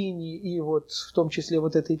 Феллини и вот в том числе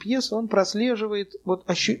вот этой пьесы, он прослеживает вот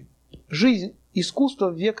жизнь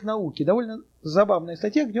искусства в век науки. Довольно забавная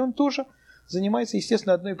статья, где он тоже занимается,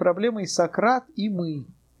 естественно, одной проблемой: Сократ и мы.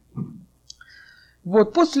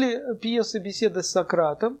 Вот после пьесы «Беседа с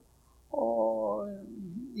Сократом»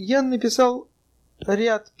 я написал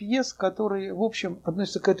ряд пьес, которые, в общем,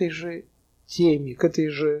 относятся к этой же теме, к этой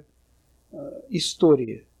же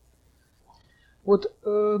истории. Вот,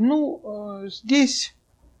 здесь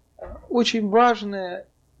очень важная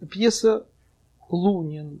пьеса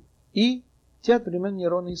 «Лунин» и «Театр времен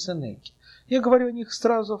Нерона и Сенеки». Я говорю о них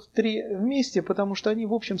сразу вместе, потому что они,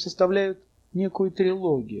 в общем, составляют некую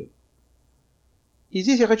трилогию. И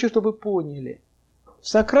здесь я хочу, чтобы вы поняли.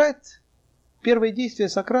 Первое действие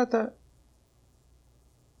Сократа,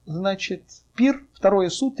 значит, пир, второе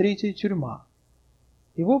суд, третье тюрьма.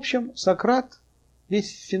 И, в общем, Сократ,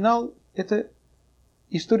 весь финал, это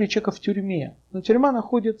история человека в тюрьме. Но тюрьма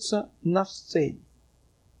находится на сцене.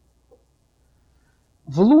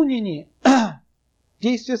 В Лунине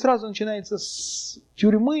действие сразу начинается с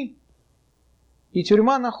тюрьмы, и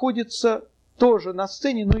тюрьма находится тоже на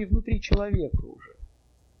сцене, но и внутри человека уже.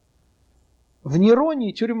 В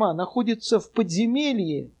Нероне тюрьма находится в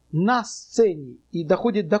подземелье на сцене и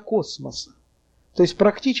доходит до космоса. То есть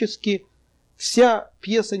практически вся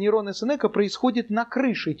пьеса Нерона и Сенека происходит на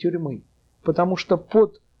крыше тюрьмы, потому что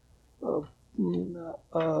под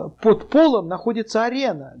полом находится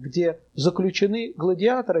арена, где заключены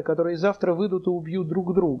гладиаторы, которые завтра выйдут и убьют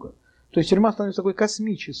друг друга. То есть тюрьма становится такой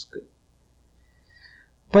космической.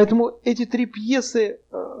 Поэтому эти три пьесы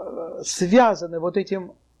связаны вот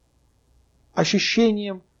этим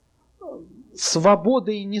ощущением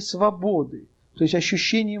свободы и несвободы, то есть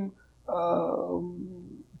ощущением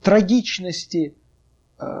трагичности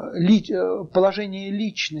положения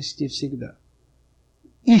личности всегда,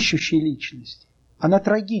 ищущей личности. Она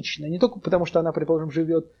трагична не только потому, что она, предположим,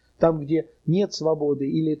 живет там, где нет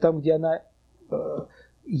свободы, или там, где она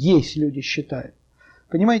есть, люди считают.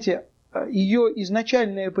 Понимаете, ее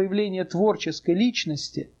изначальное появление творческой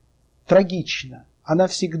личности трагично. Она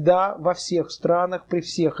всегда во всех странах, при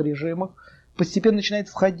всех режимах постепенно начинает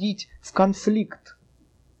входить в конфликт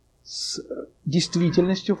с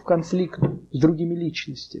действительностью, в конфликт с другими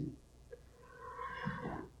личностями.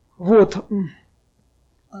 Вот,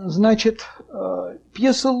 значит,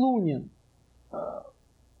 пьеса «Лунин».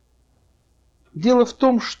 Дело в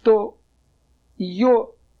том, что ее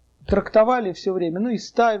трактовали все время, и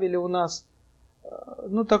ставили у нас,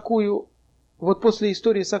 такую, вот после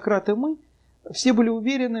истории «Сократ и мы», все были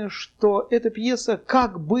уверены, что эта пьеса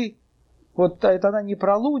как бы, вот это она не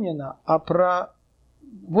про Лунина, а про,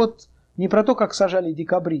 вот не про то, как сажали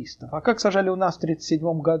декабристов, а как сажали у нас в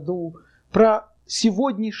 1937 году, про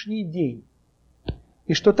сегодняшний день.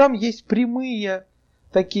 И что там есть прямые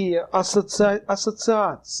такие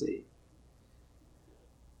ассоциации.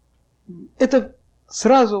 Это,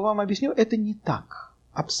 сразу вам объясню, это не так,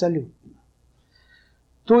 абсолютно.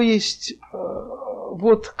 То есть,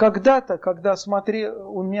 вот когда-то, когда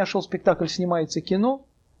смотрел, у меня шел спектакль «Снимается кино»,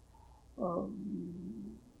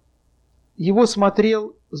 его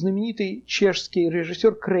смотрел знаменитый чешский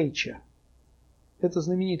режиссер Крейча. Это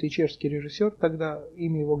знаменитый чешский режиссер, тогда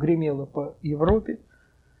имя его гремело по Европе.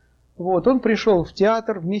 Вот, он пришел в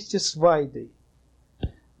театр вместе с Вайдой.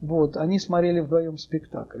 Вот, они смотрели вдвоем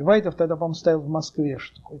спектакль. Вайдов тогда, по-моему, ставил в Москве.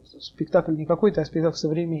 Спектакль не какой-то, а спектакль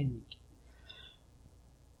 «Современники».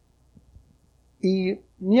 И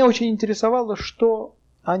меня очень интересовало, что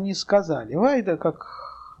они сказали. Вайда, как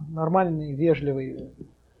нормальный, вежливый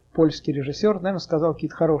польский режиссер, наверное, сказал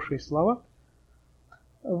какие-то хорошие слова.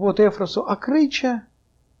 Вот Эфросу, а Крейча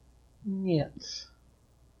нет.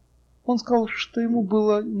 Он сказал, что ему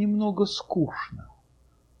было немного скучно.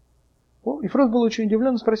 И Фрос был очень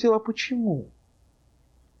удивлен и спросил, а почему?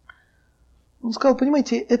 Он сказал,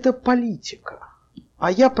 понимаете, это политика,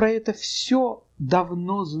 а я про это все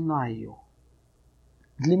давно знаю.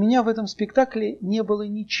 Для меня в этом спектакле не было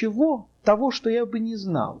ничего того, что я бы не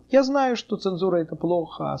знал. Я знаю, что цензура это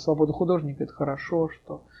плохо, а свобода художника это хорошо,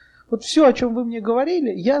 что... Вот все, о чем вы мне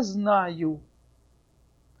говорили, я знаю.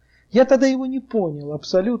 Я тогда его не понял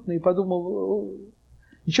абсолютно и подумал,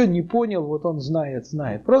 ничего не понял, вот он знает.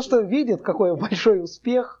 Просто видит, какой большой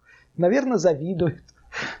успех, наверное, завидует.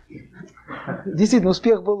 Действительно,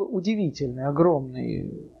 успех был удивительный,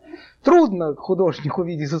 огромный. Трудно художнику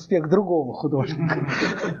видеть успех другого художника.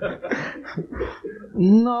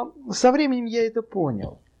 Но со временем я это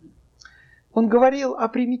понял. Он говорил о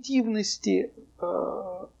примитивности,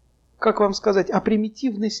 как вам сказать, о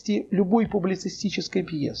примитивности любой публицистической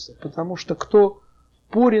пьесы. Потому что кто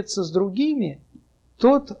борется с другими,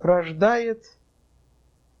 тот рождает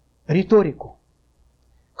риторику.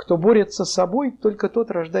 Кто борется с собой, только тот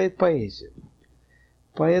рождает поэзию.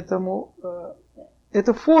 Поэтому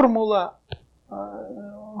эта формула,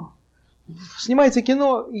 снимается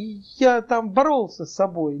кино, я там боролся с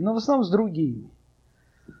собой, но в основном с другими.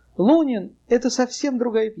 Лунин – это совсем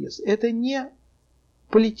другая пьеса. Это не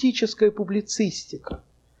политическая публицистика.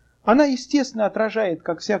 Она, естественно, отражает,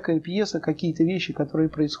 как всякая пьеса, какие-то вещи, которые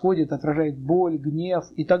происходят, отражает боль, гнев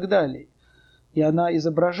и так далее. И она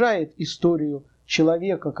изображает историю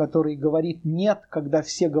человека, который говорит «нет», когда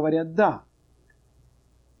все говорят «да».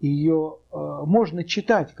 Ее можно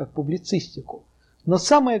читать как публицистику. Но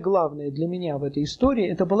самое главное для меня в этой истории,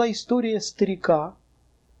 это была история старика,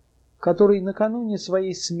 который накануне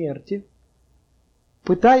своей смерти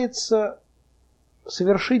пытается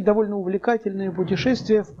совершить довольно увлекательное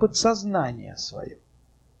путешествие в подсознание свое,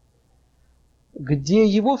 где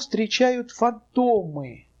его встречают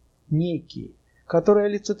фантомы некие, которые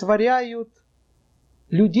олицетворяют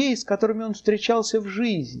людей, с которыми он встречался в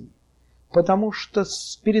жизни. Потому что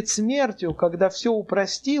перед смертью, когда все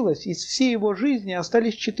упростилось, из всей его жизни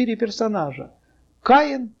остались 4 персонажа.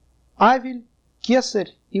 Каин, Авель,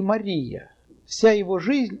 Кесарь и Мария. Вся его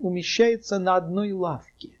жизнь умещается на одной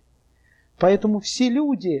лавке. Поэтому все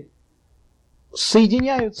люди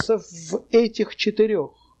соединяются в этих 4.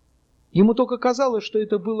 Ему только казалось, что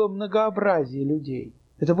это было многообразие людей.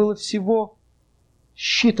 Это было всего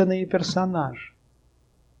считанные персонажи.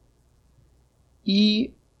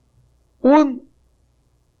 И он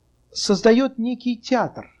создает некий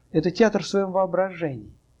театр. Это театр в своем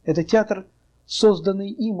воображении. Это театр,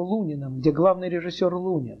 созданный им, Луниным, где главный режиссер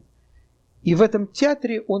Лунин. И в этом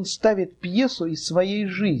театре он ставит пьесу из своей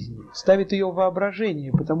жизни, ставит ее в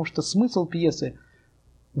воображение, потому что смысл пьесы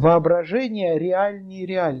 – воображение реальнее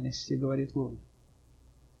реальности, говорит Лунин.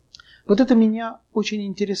 Вот это меня очень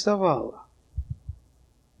интересовало.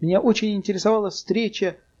 Меня очень интересовала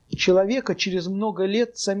встреча человека через много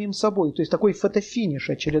лет самим собой. То есть такой фотофиниш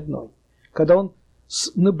очередной, когда он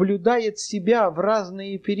наблюдает себя в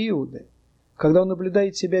разные периоды. Когда он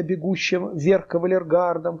наблюдает себя бегущим вверх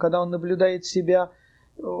кавалергардом, когда он наблюдает себя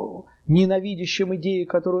ненавидящим идеи,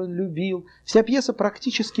 которую он любил. Вся пьеса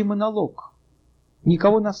практически монолог.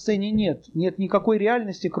 Никого на сцене нет. Нет никакой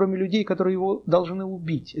реальности, кроме людей, которые его должны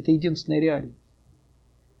убить. Это единственная реальность.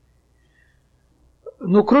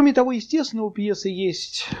 Но кроме того, естественно, у пьесы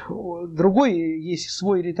есть другой, есть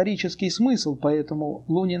свой риторический смысл. Поэтому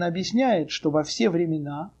Лунин объясняет, что во все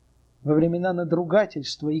времена, во времена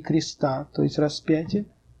надругательства и креста, то есть распятия,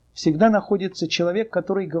 всегда находится человек,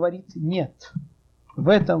 который говорит «нет». В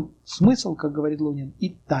этом смысл, как говорит Лунин,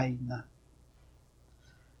 и тайна.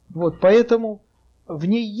 Вот, поэтому в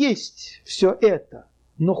ней есть все это,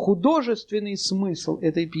 но художественный смысл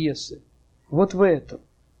этой пьесы вот в этом.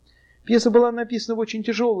 Пьеса была написана в очень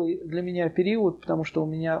тяжелый для меня период, потому что у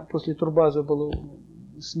меня после турбаза было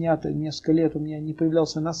снято несколько лет, у меня не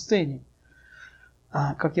появлялся на сцене.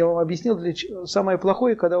 Как я вам объяснил, самое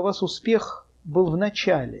плохое, когда у вас успех был в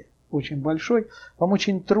начале очень большой, вам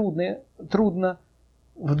очень трудно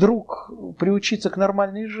вдруг приучиться к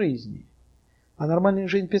нормальной жизни. А нормальная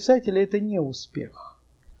жизнь писателя – это не успех.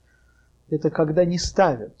 Это когда не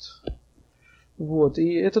ставят. Вот.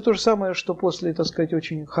 И это то же самое, что после, так сказать,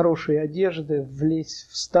 очень хорошей одежды влезть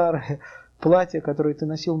в старое платье, которое ты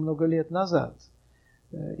носил много лет назад.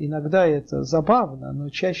 Иногда это забавно, но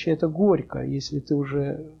чаще это горько, если ты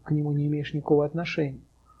уже к нему не имеешь никакого отношения.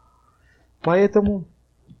 Поэтому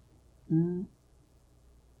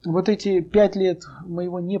вот эти 5 лет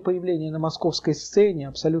моего непоявления на московской сцене,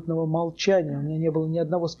 абсолютного молчания, у меня не было ни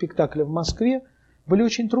одного спектакля в Москве, были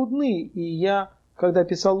очень трудны. И я, когда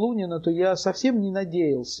писал Лунина, то я совсем не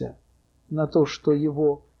надеялся на то, что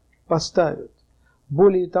его поставят.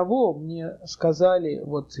 Более того, мне сказали,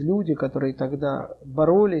 вот люди, которые тогда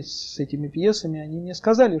боролись с этими пьесами, они мне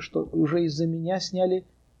сказали, что уже из-за меня сняли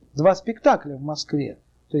 2 спектакля в Москве,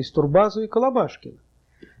 то есть Турбазу и Колобашкина.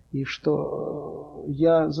 И что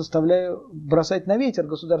я заставляю бросать на ветер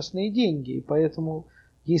государственные деньги, и поэтому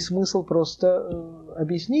есть смысл просто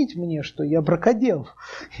объяснить мне, что я бракодел,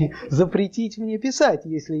 и запретить мне писать,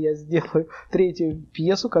 если я сделаю 3-ю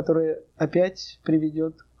пьесу, которая опять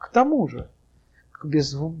приведет к тому же, к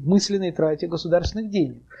безмысленной трате государственных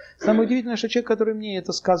денег. Самое удивительное, что человек, который мне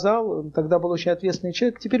это сказал, он тогда был очень ответственный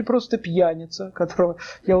человек, теперь просто пьяница, которого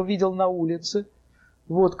я увидел на улице,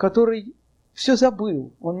 вот, который все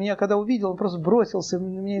забыл. Он меня когда увидел, он просто бросился,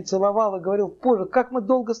 меня целовал и говорил: «Боже, как мы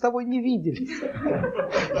долго с тобой не виделись!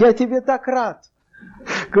 Я тебе так рад!»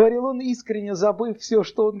 Говорил он искренне, забыв все,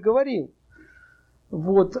 что он говорил.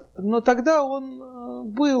 Вот. Но тогда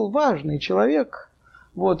он был важный человек.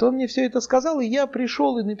 Вот. Он мне все это сказал, и я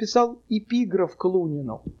пришел и написал эпиграф к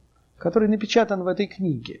Лунину, который напечатан в этой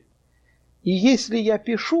книге. И если я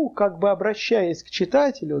пишу, как бы обращаясь к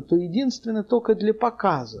читателю, то единственно только для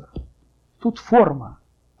показа. Тут форма.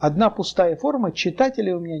 Одна пустая форма,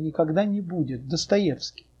 читателя у меня никогда не будет.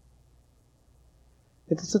 Достоевский.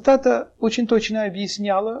 Эта цитата очень точно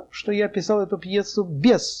объясняла, что я писал эту пьесу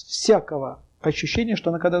без всякого ощущения, что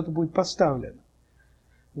она когда-то будет поставлена.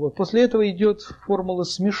 Вот. После этого идет формула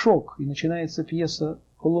 «смешок», и начинается пьеса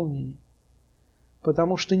о Лунине.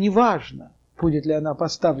 Потому что неважно, будет ли она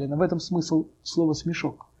поставлена, в этом смысл слова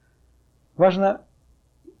 «смешок». Важно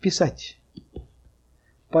писать.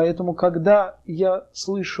 Поэтому, когда я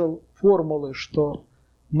слышал формулы, что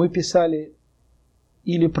мы писали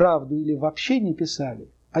или правду, или вообще не писали,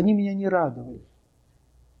 они меня не радовали.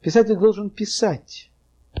 Писатель должен писать,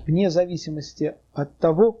 вне зависимости от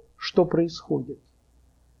того, что происходит.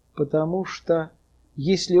 Потому что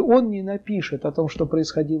если он не напишет о том, что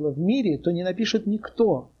происходило в мире, то не напишет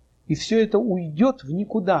никто. И все это уйдет в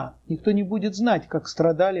никуда. Никто не будет знать, как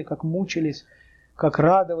страдали, как мучились, как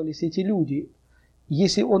радовались эти люди.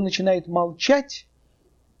 Если он начинает молчать,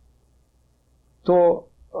 то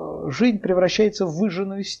жизнь превращается в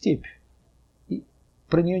выжженную степь. И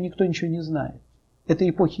про нее никто ничего не знает. Этой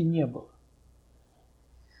эпохи не было.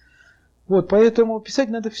 Вот, поэтому писать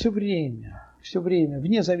надо все время,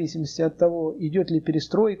 вне зависимости от того, идет ли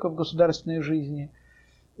перестройка в государственной жизни,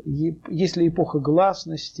 есть ли эпоха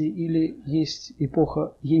гласности или есть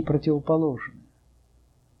эпоха ей противоположная.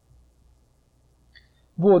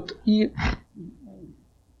 Вот, и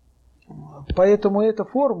поэтому эта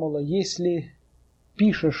формула, если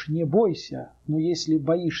пишешь, не бойся, но если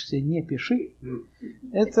боишься, не пиши,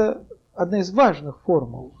 это одна из важных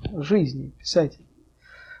формул жизни писателя.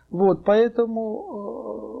 Вот,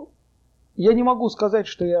 поэтому я не могу сказать,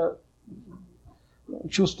 что я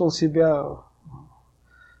чувствовал себя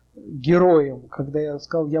героем, когда я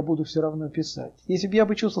сказал, я буду все равно писать. Если бы я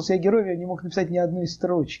бы чувствовал себя героем, я не мог написать ни одной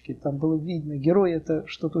строчки. Там было видно, герой это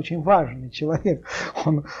что-то очень важный человек,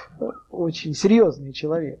 он очень серьезный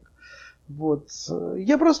человек. Вот.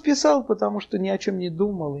 Я просто писал, потому что ни о чем не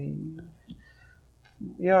думал. И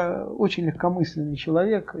я очень легкомысленный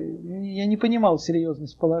человек. Я не понимал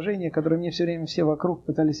серьезность положения, которое мне все время все вокруг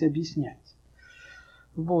пытались объяснять.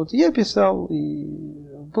 Вот. Я писал и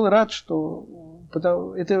был рад, что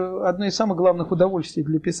это одно из самых главных удовольствий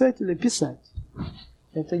для писателя – писать.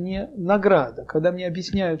 Это не награда. Когда мне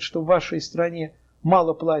объясняют, что в вашей стране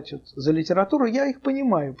мало платят за литературу, я их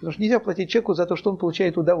понимаю, потому что нельзя платить человеку за то, что он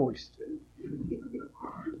получает удовольствие.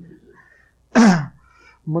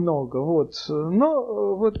 Много, вот.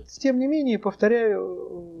 Но вот тем не менее,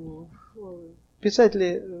 повторяю,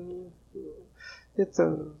 писатели,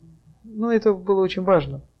 это было очень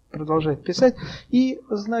важно продолжать писать. И,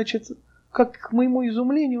 значит, как к моему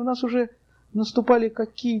изумлению, у нас уже наступали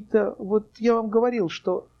какие-то, вот я вам говорил,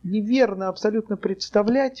 что неверно абсолютно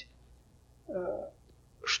представлять,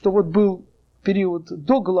 что вот был период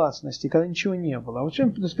до гласности, когда ничего не было, а вот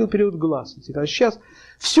сейчас наступил период гласности, когда сейчас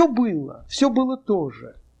все было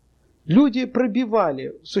тоже. Люди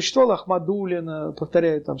пробивали, существовала Ахмадуллина,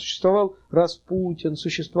 повторяю, там существовал Распутин,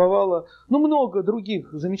 существовало, много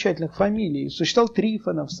других замечательных фамилий, существовал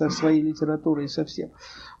Трифонов со своей литературой совсем.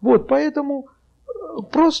 Вот, поэтому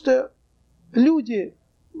просто люди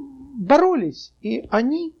боролись, и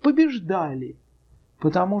они побеждали,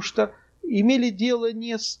 потому что имели дело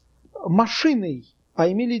не с машиной, а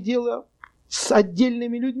имели дело с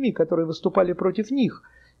отдельными людьми, которые выступали против них.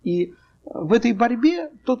 И в этой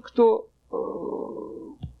борьбе тот, кто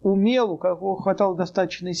умел, у кого хватало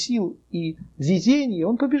достаточно сил и везения,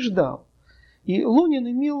 он побеждал. И Лунин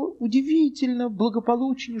имел удивительно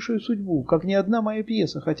благополучнейшую судьбу, как ни одна моя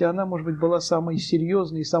пьеса, хотя она, может быть, была самой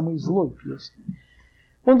серьезной и самой злой пьесой.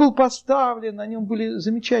 Он был поставлен, на нем были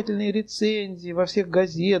замечательные рецензии во всех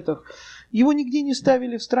газетах. Его нигде не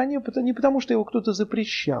ставили в стране, не потому что его кто-то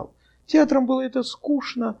запрещал. Театрам было это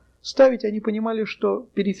скучно ставить, они понимали, что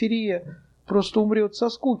периферия просто умрет со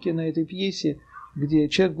скуки на этой пьесе, где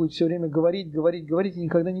человек будет все время говорить и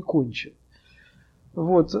никогда не кончит.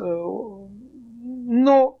 Вот.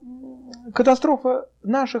 Но катастрофа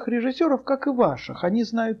наших режиссеров, как и ваших, они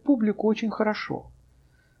знают публику очень хорошо.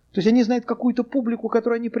 То есть они знают какую-то публику,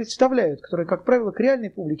 которую они представляют, которая, как правило, к реальной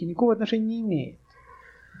публике никакого отношения не имеет.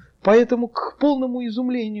 Поэтому к полному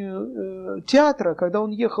изумлению театра, когда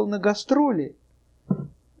он ехал на гастроли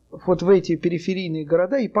вот в эти периферийные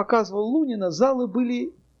города и показывал Лунина, залы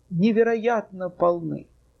были невероятно полны.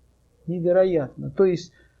 Невероятно. То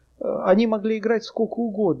есть они могли играть сколько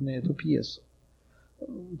угодно эту пьесу.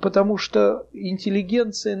 Потому что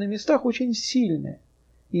интеллигенция на местах очень сильная.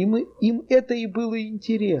 Им это и было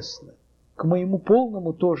интересно. К моему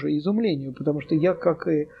полному тоже изумлению. Потому что я, как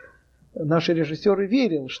и наши режиссеры,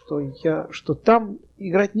 верил, что там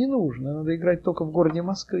играть не нужно. Надо играть только в городе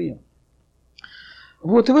Москве.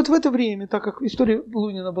 Вот, и вот в это время, так как история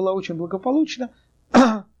Лунина была очень благополучна,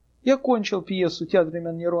 я кончил пьесу «Театр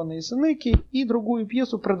имен Нерона и Сенеки» и другую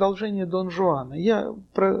пьесу «Продолжение Дон Жуана». Я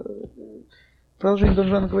про продолжение Дон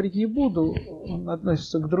Жуана говорить не буду, он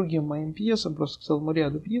относится к другим моим пьесам, просто к целому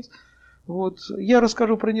ряду пьес. Вот. Я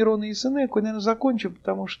расскажу про Нерона и Сенеку и, наверное, закончу,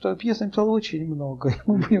 потому что пьес написал очень много.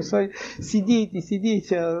 Мы будем с вами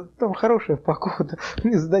сидеть, а там хорошая погода.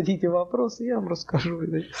 Мне зададите вопросы, я вам расскажу.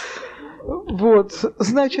 Вот,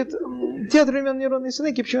 значит, театр имен Нерона и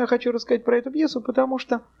Сенеки, почему я хочу рассказать про эту пьесу, потому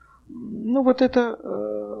что, вот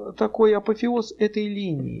это такой апофеоз этой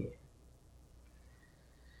линии.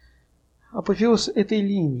 Апофеоз этой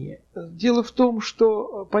линии. Дело в том,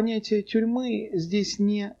 что понятие тюрьмы здесь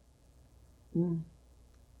не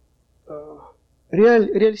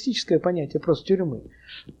реалистическое понятие просто тюрьмы,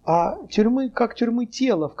 а тюрьмы как тюрьмы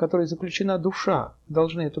тела, в которой заключена душа.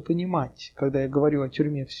 Должны это понимать, когда я говорю о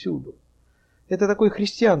тюрьме всюду. Это такое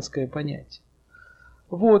христианское понятие.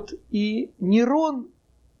 Вот, и Нерон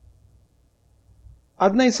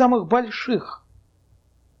одна из самых больших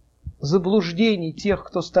заблуждений тех,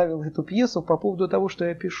 кто ставил эту пьесу по поводу того, что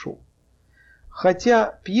я пишу.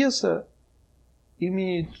 Хотя пьеса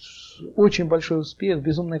имеет очень большой успех,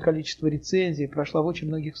 безумное количество рецензий, прошла в очень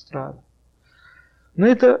многих странах. Но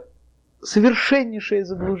это совершеннейшее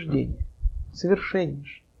заблуждение.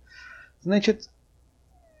 Совершеннейшее. Значит,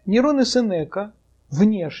 Нерон и Сенека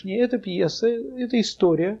внешне, это пьеса, это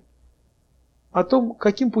история о том,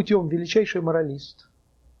 каким путем величайший моралист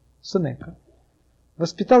Сенека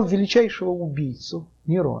воспитал величайшего убийцу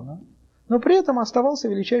Нерона, но при этом оставался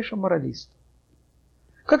величайшим моралистом.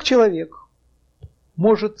 Как человек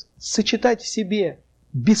может сочетать в себе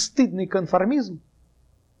бесстыдный конформизм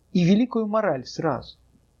и великую мораль сразу.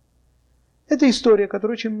 Это история,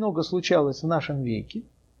 которая очень много случалась в нашем веке.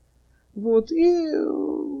 Вот, и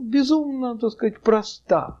безумно, так сказать,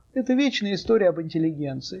 проста. Это вечная история об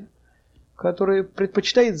интеллигенции, которая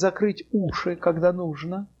предпочитает закрыть уши, когда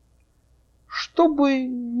нужно, чтобы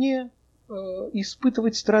не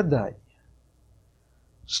испытывать страдания.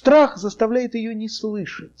 Страх заставляет ее не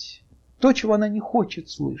слышать то, чего она не хочет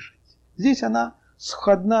слышать. Здесь она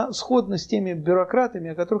сходна с теми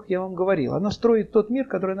бюрократами, о которых я вам говорил. Она строит тот мир,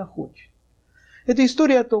 который она хочет. Это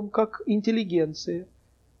история о том, как интеллигенция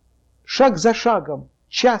шаг за шагом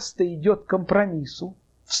часто идет к компромиссу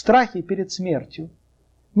в страхе перед смертью,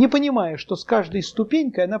 не понимая, что с каждой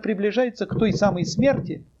ступенькой она приближается к той самой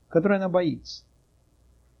смерти, которой она боится.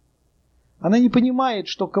 Она не понимает,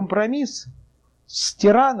 что компромисс с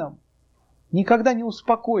тираном никогда не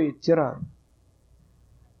успокоит тирана.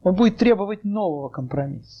 Он будет требовать нового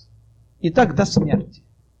компромисса. И так до смерти.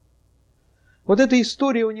 Вот эта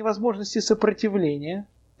история о невозможности сопротивления,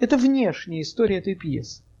 это внешняя история этой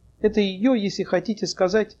пьесы. Это ее, если хотите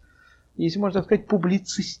сказать, если можно сказать,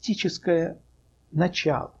 публицистическое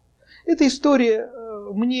начало. Эта история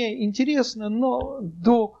мне интересна, но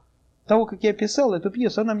до того, как я писал эту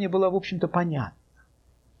пьесу, она мне была, в общем-то, понятна.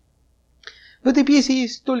 В этой пьесе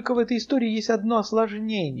есть, только в этой истории есть одно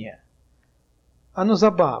осложнение. Оно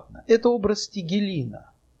забавно. Это образ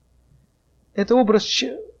Тигелина. Это образ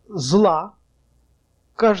зла.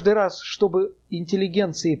 Каждый раз, чтобы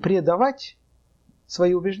интеллигенции предавать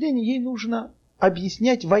свои убеждения, ей нужно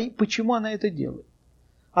объяснять, почему она это делает.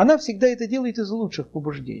 Она всегда это делает из лучших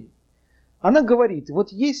побуждений. Она говорит,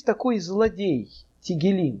 вот есть такой злодей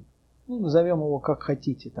Тигелин, ну, назовем его как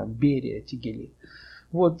хотите, там, Берия Тигелин.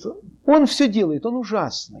 Вот, он все делает, он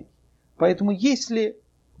ужасный. Поэтому если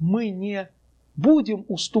мы не будем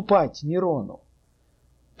уступать Нерону,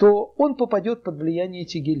 то он попадет под влияние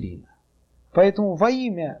Тигелина. Поэтому во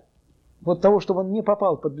имя вот того, чтобы он не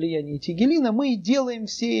попал под влияние Тигелина, мы и делаем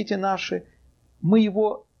все эти наши, мы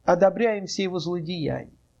его одобряем, все его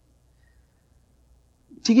злодеяния.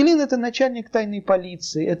 Тигелин – это начальник тайной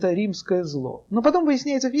полиции, это римское зло. Но потом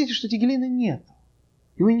выясняется в пьесе, что Тигелина нет.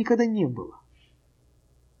 Его никогда не было.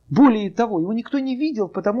 Более того, его никто не видел,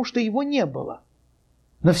 потому что его не было.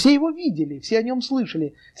 Но все его видели, все о нем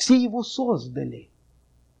слышали, все его создали.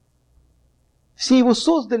 Все его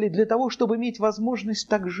создали для того, чтобы иметь возможность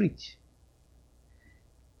так жить.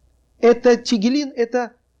 Это Тигелин,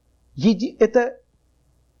 это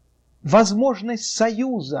возможность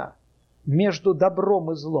союза между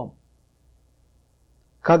добром и злом.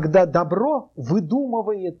 Когда добро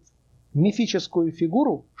выдумывает мифическую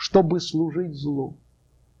фигуру, чтобы служить злу.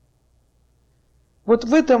 Вот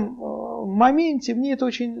в этом моменте мне это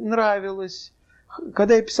очень нравилось.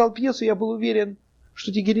 Когда я писал пьесу, я был уверен,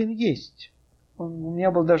 что Тигелин есть. У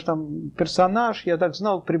меня был даже там персонаж, я так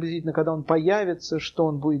знал приблизительно, когда он появится, что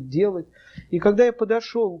он будет делать. И когда я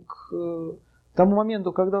подошел к тому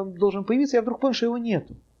моменту, когда он должен появиться, я вдруг понял, что его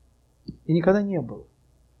нету. И никогда не было.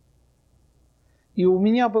 И у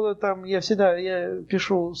меня было там, я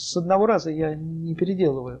пишу с одного раза, я не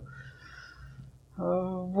переделываю.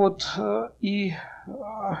 Вот, и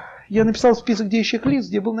я написал список действующих лиц,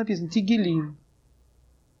 где был написан Тигелин.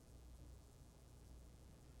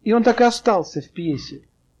 И он так и остался в пьесе.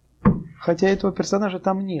 Хотя этого персонажа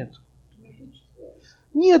там нет.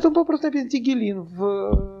 Нет, он был просто написан Тигелин.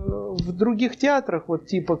 В других театрах, вот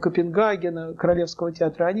типа Копенгагена, Королевского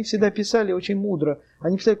театра, они всегда писали очень мудро.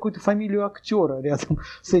 Они писали какую-то фамилию актера рядом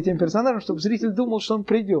с этим персонажем, чтобы зритель думал, что он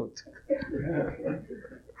придет.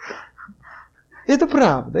 Это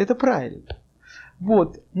правда, это правильно.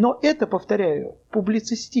 Вот. Но это, повторяю,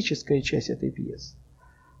 публицистическая часть этой пьесы.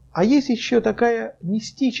 А есть еще такая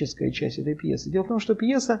мистическая часть этой пьесы. Дело в том, что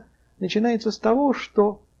пьеса начинается с того,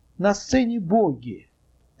 что на сцене боги,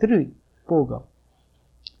 3 бога.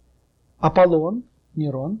 Аполлон,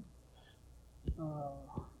 Нерон,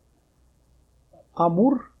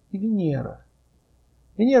 Амур и Венера.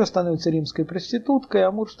 Венера становится римской проституткой,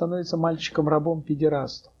 Амур становится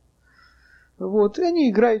мальчиком-рабом-педерастом. Вот, и они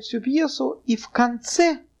играют всю пьесу, и в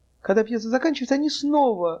конце, когда пьеса заканчивается, они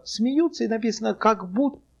снова смеются, и написано, как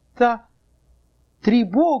будто 3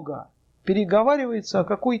 бога переговариваются о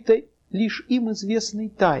какой-то лишь им известной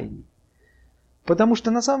тайне. Потому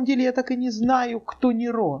что на самом деле я так и не знаю, кто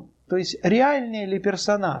Нерон. То есть реальный ли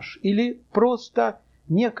персонаж, или просто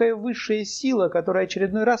некая высшая сила, которая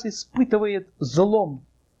очередной раз испытывает злом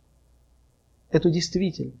эту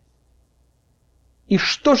действительность. И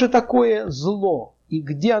что же такое зло, и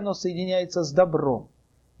где оно соединяется с добром,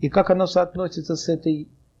 и как оно соотносится с этой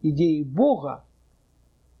идеей Бога,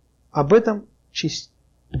 об этом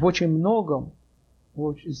в очень многом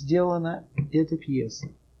сделана эта пьеса.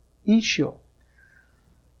 И еще.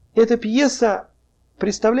 Эта пьеса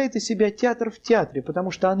представляет из себя театр в театре,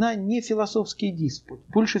 потому что она не философский диспут.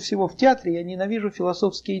 Больше всего в театре я ненавижу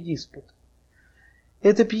философские диспуты.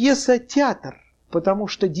 Эта пьеса театр, потому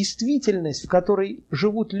что действительность, в которой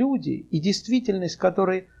живут люди, и действительность, в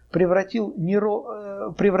которой превратил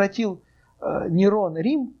Нерон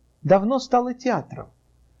Рим, давно стала театром.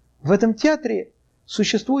 В этом театре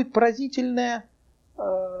существует поразительное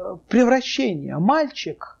превращение.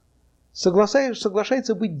 Мальчик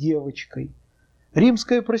соглашается быть девочкой.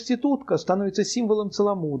 Римская проститутка становится символом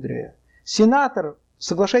целомудрия. Сенатор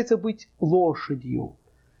соглашается быть лошадью.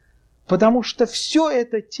 Потому что все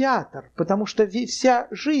это театр, потому что вся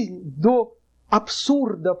жизнь до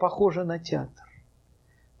абсурда похожа на театр.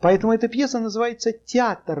 Поэтому эта пьеса называется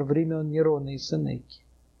 «Театр времен Нерона и Сенеки».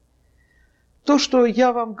 То, что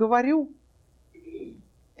я вам говорю,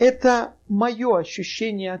 это мое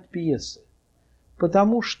ощущение от пьесы.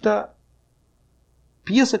 Потому что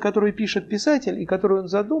пьеса, которую пишет писатель и которую он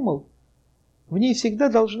задумал, в ней всегда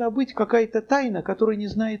должна быть какая-то тайна, которую не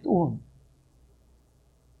знает он.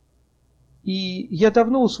 И я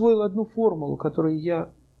давно усвоил одну формулу, которую я,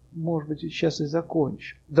 может быть, сейчас и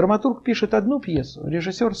закончу. Драматург пишет одну пьесу,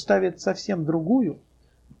 режиссер ставит совсем другую,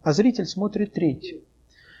 а зритель смотрит третью.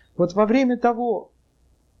 Вот во время того,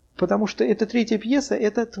 потому что эта третья пьеса –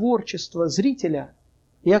 это творчество зрителя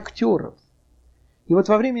и актеров. И вот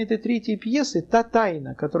во время этой третьей пьесы та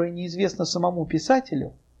тайна, которая неизвестна самому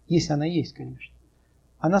писателю, если она есть, конечно,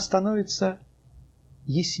 она становится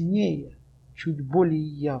яснее, чуть более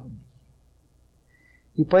явной.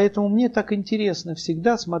 И поэтому мне так интересно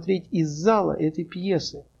всегда смотреть из зала этой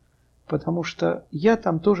пьесы, потому что я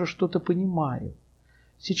там тоже что-то понимаю.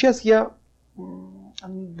 Сейчас я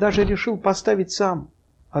даже решил поставить сам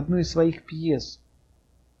одну из своих пьес.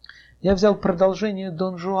 Я взял продолжение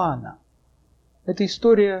Дон Жуана. Это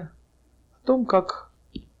история о том, как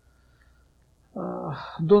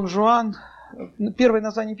Дон Жуан... Первое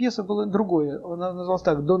название пьесы было другое. Он назывался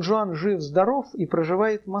так: «Дон Жуан жив-здоров и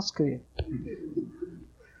проживает в Москве».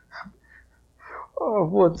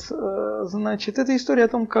 Вот, значит, это история о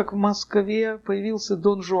том, как в Москве появился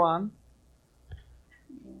Дон Жуан,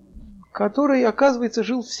 который, оказывается,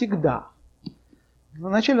 жил всегда.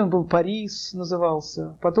 Вначале он был Парис,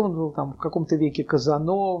 назывался, потом он был там в каком-то веке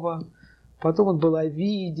Казанова, потом он был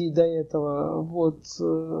Овидий до этого, вот,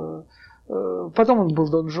 потом он был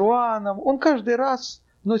Дон Жуаном. Он каждый раз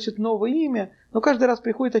носит новое имя, но каждый раз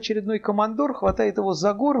приходит очередной командор, хватает его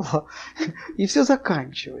за горло, и все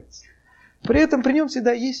заканчивается. При этом при нем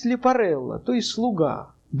всегда есть Лепарелло, то есть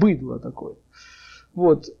слуга, быдло такое.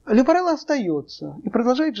 Вот. Лепарелло остается и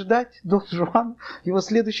продолжает ждать Дон Жуана его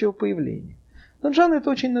следующего появления. Дон Жуану это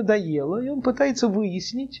очень надоело, и он пытается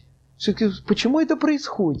выяснить, почему это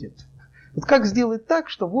происходит. Вот как сделать так,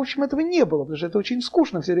 чтобы, в общем, этого не было, потому что это очень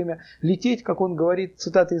скучно все время лететь, как он говорит,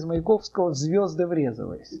 цитата из Маяковского, в звезды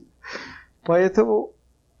врезываясь. Поэтому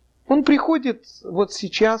он приходит вот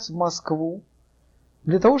сейчас в Москву,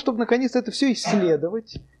 для того, чтобы наконец это все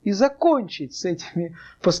исследовать и закончить с этими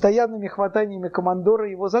постоянными хватаниями командора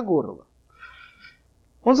его за горло.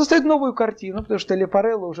 Он создает новую картину, потому что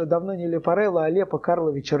Лепарелло уже давно не Лепарелло, а Лепо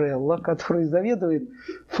Карлович Релло, который заведует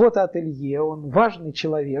фотоателье. Он важный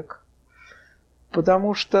человек,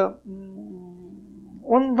 потому что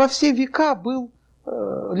он во все века был,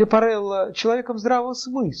 Лепарелло, человеком здравого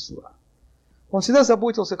смысла. Он всегда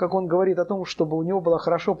заботился, как он говорит, о том, чтобы у него была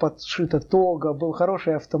хорошо подшита тога, был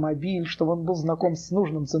хороший автомобиль, чтобы он был знаком с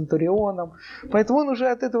нужным центурионом. Поэтому он уже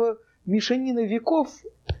от этого мешанины веков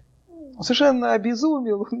совершенно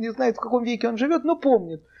обезумел, он не знает, в каком веке он живет, но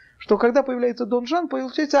помнит, что когда появляется Дон Жуан,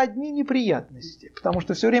 появляются одни неприятности. Потому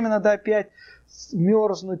что все время надо опять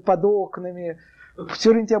мерзнуть под окнами,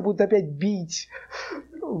 все время тебя будут опять бить.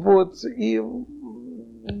 Вот. И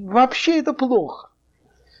вообще это плохо.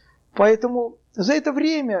 Поэтому за это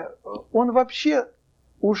время он вообще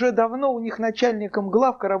уже давно, у них начальником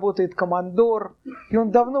главка работает командор, и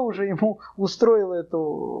он давно уже ему устроил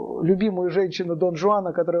эту любимую женщину Дон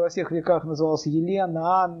Жуана, которая во всех веках называлась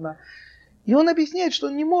Елена, Анна. И он объясняет, что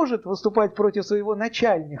он не может выступать против своего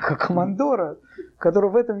начальника, командора,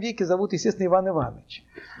 которого в этом веке зовут, естественно, Иван Иванович.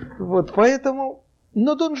 Вот, поэтому,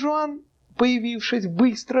 но Дон Жуан, появившись,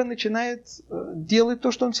 быстро начинает делать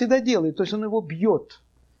то, что он всегда делает, то есть он его бьет.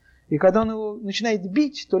 И когда он его начинает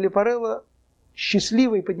бить, то Лепарелло,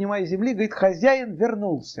 счастливый, поднимая с земли, говорит: хозяин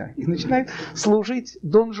вернулся. И начинает служить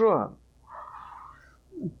Дон Жуану.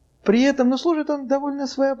 При этом, но служит он довольно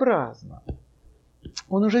своеобразно.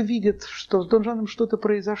 Он уже видит, что с Дон Жуаном что-то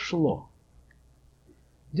произошло.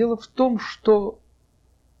 Дело в том, что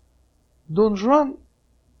Дон Жуан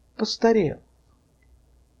постарел.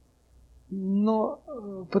 Но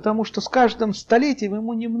потому что с каждым столетием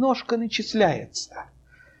ему немножко начисляется.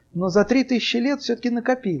 Но за 3000 лет все-таки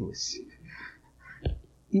накопилось.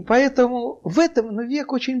 И поэтому в этом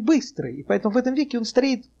век очень быстрый. И поэтому в этом веке он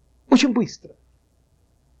стареет очень быстро.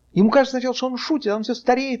 Ему кажется сначала, что он шутит, а он все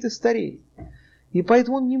стареет и стареет. И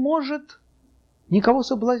поэтому он не может никого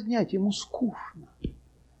соблазнять, ему скучно.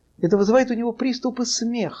 Это вызывает у него приступы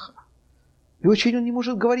смеха. И очень он не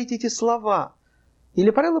может говорить эти слова. И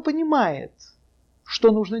Лепарелло понимает,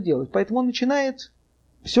 что нужно делать. Поэтому он начинает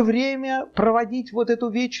все время проводить вот эту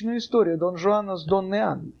вечную историю Дон Жуана с Донной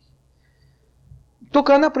Анной.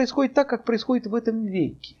 Только она происходит так, как происходит в этом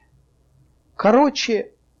веке.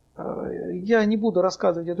 Короче, я не буду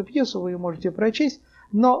рассказывать эту пьесу, вы ее можете прочесть,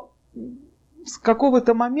 но с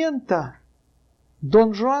какого-то момента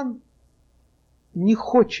Дон Жуан не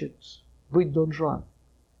хочет быть Дон Жуаном.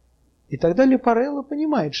 И тогда Лепарелло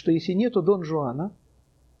понимает, что если нету Дон Жуана,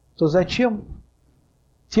 то зачем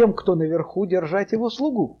тем, кто наверху, держать его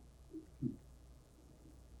слугу?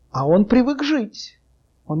 А он привык жить.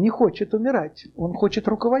 Он не хочет умирать. Он хочет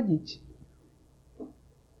руководить.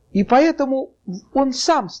 И поэтому он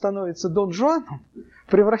сам становится Дон Жуаном,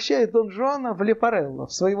 превращает Дон Жуана в Лепарелло,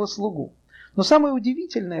 в своего слугу. Но самое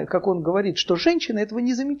удивительное, как он говорит, что женщины этого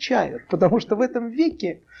не замечают, потому что в этом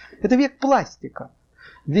веке, это век пластика.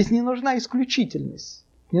 Здесь не нужна исключительность,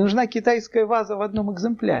 не нужна китайская ваза в одном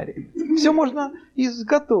экземпляре. Все можно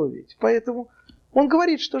изготовить. Поэтому он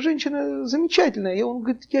говорит, что женщина замечательная. И он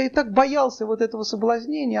говорит, я и так боялся вот этого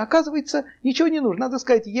соблазнения. Оказывается, ничего не нужно. Надо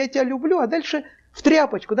сказать, я тебя люблю, а дальше в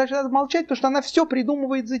тряпочку. Дальше надо молчать, потому что она все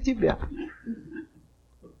придумывает за тебя.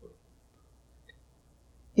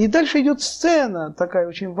 И дальше идет сцена такая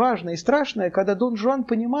очень важная и страшная, когда Дон Жуан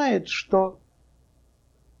понимает, что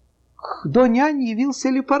к Доне Анне явился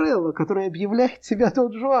Лепарелло, который объявляет себя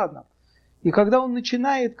Дон Жуаном. И когда он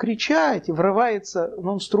начинает кричать и врывается,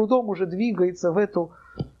 но он с трудом уже двигается в эту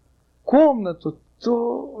комнату,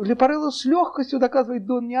 то Лепарелло с легкостью доказывает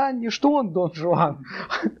Доне Анне, что он Дон Жуан.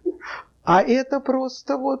 А это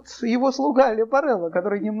просто вот его слуга Лепарелло,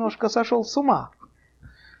 который немножко сошел с ума.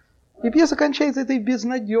 И пьеса кончается этой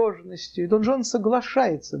безнадежностью. И Дон Жуан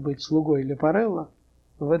соглашается быть слугой Лепарелло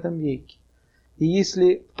в этом веке. И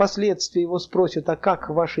если впоследствии его спросят, а как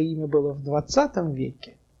ваше имя было в 20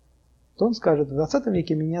 веке, то он скажет, в 20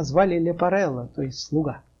 веке меня звали Лепарелло, то есть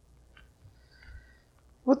слуга.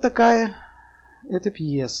 Вот такая эта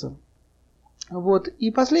пьеса. Вот. И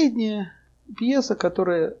последняя пьеса,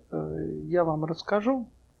 которую я вам расскажу,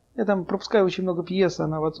 я там пропускаю очень много пьес,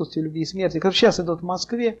 она в «Отсутствии любви и смерти», которые сейчас идут в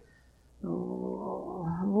Москве.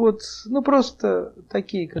 Вот, ну просто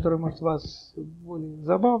такие, которые, может, вас более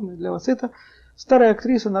забавные для вас. Это «Старая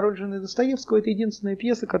актриса» на роль жены Достоевского. Это единственная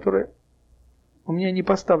пьеса, которая у меня не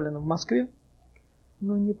поставлена в Москве,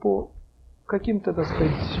 но не по каким-то, так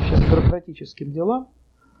сказать, сейчас бюрократическим делам,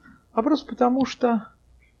 а просто потому, что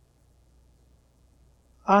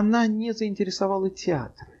она не заинтересовала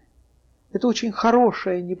театры. Это очень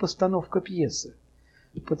хорошая непостановка пьесы,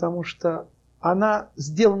 потому что она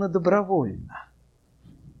сделана добровольно.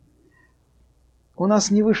 У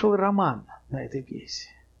нас не вышел роман на этой пьесе.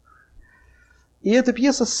 И эта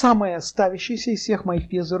пьеса самая ставящаяся из всех моих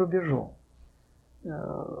пьес за рубежом.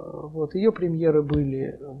 Вот, ее премьеры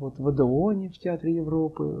были вот, в Одеоне, в Театре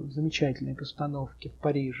Европы, замечательные постановки в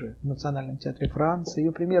Париже, в Национальном театре Франции.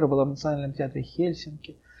 Ее премьера была в Национальном театре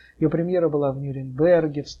Хельсинки. Ее премьера была в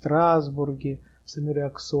Нюрнберге, в Страсбурге, в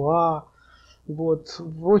Самюре-Аксуа. Вот,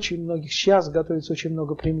 в очень многих, сейчас готовится очень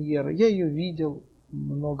много премьер. Я ее видел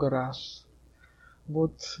много раз.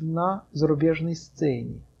 Вот, на зарубежной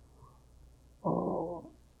сцене.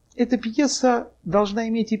 Эта пьеса должна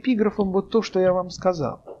иметь эпиграфом вот то, что я вам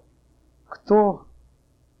сказал. Кто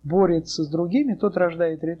борется с другими, тот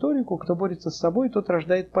рождает риторику, кто борется с собой, тот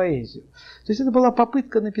рождает поэзию. То есть это была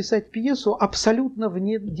попытка написать пьесу абсолютно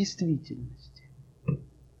вне действительности.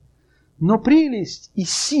 Но прелесть и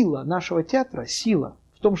сила нашего театра, сила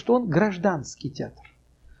в том, что он гражданский театр.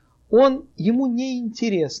 Ему не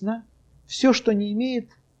интересно все, что не имеет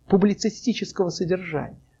публицистического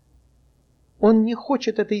содержания. Он не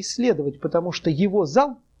хочет это исследовать, потому что его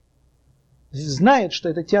зал знает, что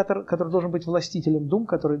это театр, который должен быть властителем дум,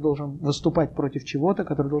 который должен выступать против чего-то,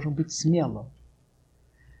 который должен быть смелым.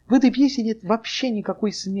 В этой пьесе нет вообще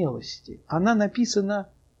никакой смелости. Она написана,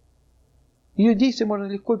 ее действие можно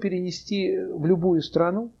легко перенести в любую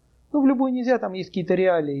страну. Ну, в любую нельзя, там есть какие-то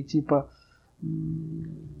реалии, типа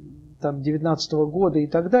там 19-го года и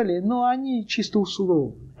так далее, но они чисто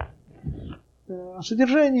условны.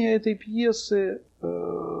 Содержание этой пьесы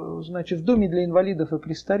значит, в доме для инвалидов и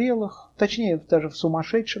престарелых, точнее, даже в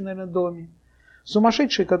сумасшедшем, наверное, доме,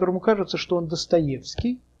 сумасшедший, которому кажется, что он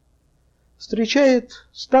Достоевский, встречает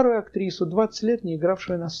старую актрису, 20 лет не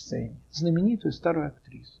игравшую на сцене, знаменитую старую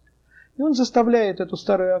актрису. И он заставляет эту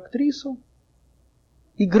старую актрису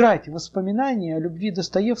играть воспоминания о любви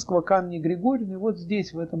Достоевского к Анне Григорьевне вот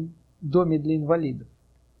здесь, в этом доме для инвалидов.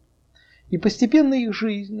 И постепенно их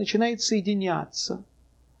жизнь начинает соединяться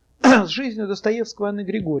с жизнью Достоевского Анны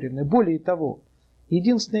Григорьевны. Более того,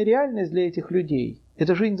 единственная реальность для этих людей –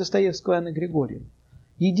 это жизнь Достоевского Анны Григорьевны.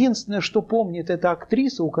 Единственное, что помнит эта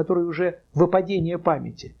актриса, у которой уже выпадение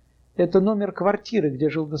памяти, это номер квартиры, где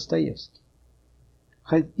жил Достоевский.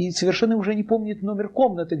 И совершенно уже не помнит номер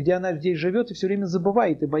комнаты, где она здесь живет, и все время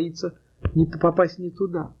забывает и боится не попасть не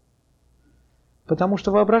туда. Потому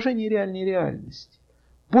что воображение реальнее реальности.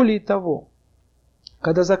 Более того,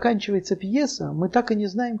 когда заканчивается пьеса, мы так и не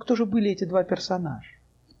знаем, кто же были эти два персонажа.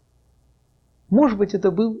 Может быть,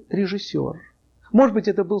 это был режиссер, может быть,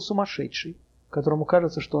 это был сумасшедший, которому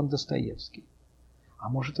кажется, что он Достоевский. А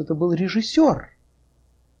может, это был режиссер,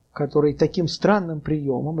 который таким странным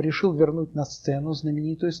приемом решил вернуть на сцену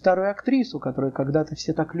знаменитую старую актрису, которую когда-то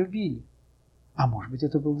все так любили. А может быть,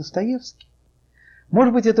 это был Достоевский.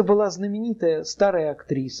 Может быть, это была знаменитая старая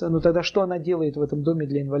актриса, но тогда что она делает в этом доме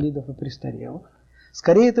для инвалидов и престарелых?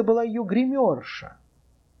 Скорее, это была ее гримерша,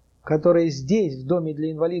 которая здесь, в доме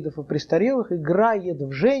для инвалидов и престарелых, играет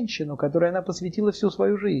в женщину, которой она посвятила всю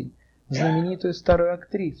свою жизнь, знаменитую старую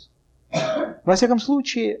актрису. Во всяком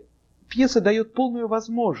случае, пьеса дает полную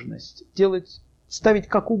возможность ставить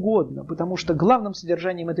как угодно, потому что главным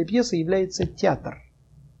содержанием этой пьесы является театр.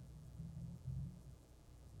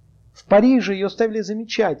 В Париже ее ставили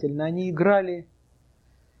замечательно. Они играли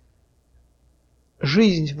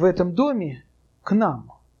жизнь в этом доме к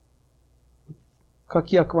нам,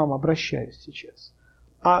 как я к вам обращаюсь сейчас.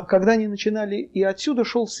 А когда они начинали, и отсюда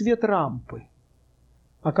шел свет рампы.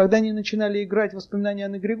 А когда они начинали играть воспоминания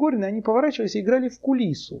Анны Григорьевны, они поворачивались и играли в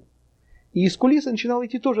кулису. И из кулисы начинал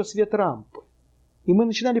идти тоже свет рампы. И мы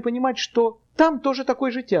начинали понимать, что там тоже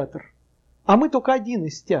такой же театр. А мы только один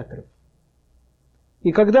из театров.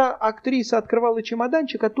 И когда актриса открывала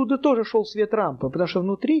чемоданчик, оттуда тоже шел свет рампы, потому что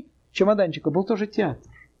внутри чемоданчика был тоже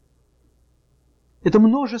театр. Это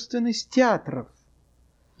множественность театров.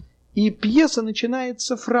 И пьеса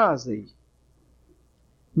начинается фразой: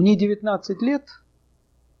 «Мне 19 лет,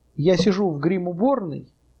 я сижу в грим-уборной,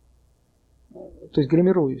 то есть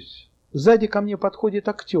гримируюсь. Сзади ко мне подходит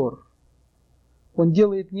актер. Он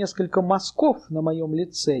делает несколько мазков на моем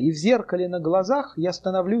лице, и в зеркале на глазах я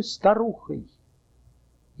становлюсь старухой.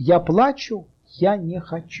 Я плачу, я не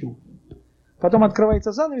хочу». Потом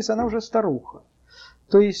открывается занавес, она уже старуха.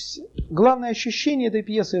 То есть главное ощущение этой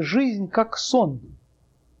пьесы – жизнь как сон.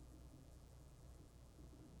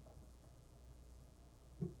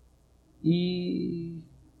 И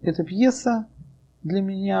эта пьеса для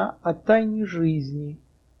меня о тайне жизни.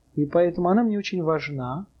 И поэтому она мне очень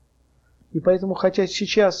важна. И поэтому, хотя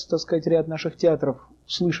сейчас, так сказать, ряд наших театров,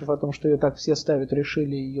 услышав о том, что ее так все ставят,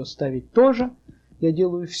 решили ее ставить тоже, я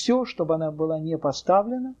делаю все, чтобы она была не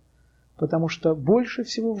поставлена, потому что больше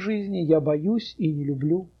всего в жизни я боюсь и не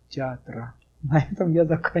люблю театра. На этом я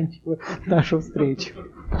заканчиваю нашу встречу.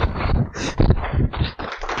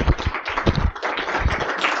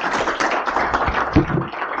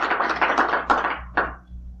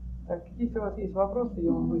 Так, если у вас есть вопросы,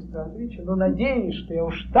 я вам быстро отвечу. Но надеюсь, что я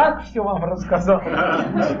уж так все вам рассказал.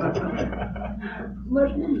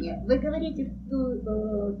 Можно мне? Вы говорите,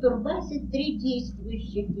 в Турбасе 3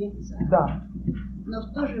 действующих лица. Да. Но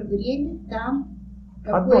в то же время там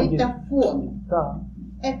какой-то фон. Да.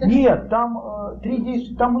 Это нет, там 3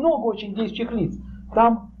 действия, там много очень действующих лиц.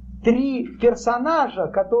 Там 3 персонажа,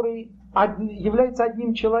 которые являются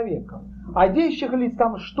одним человеком. А действующих лиц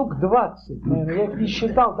там штук 20, наверное, я их не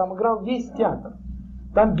считал, там играл весь театр.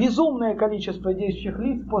 Там безумное количество действующих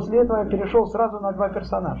лиц, после этого я перешел сразу на 2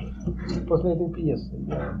 персонажа, после этой пьесы.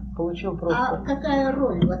 Я получил просто... А какая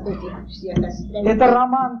роль вот этих всех остальных? Это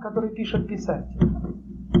роман, который пишет писатель.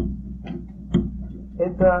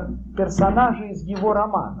 Это персонажи из его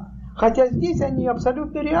романа. Хотя здесь они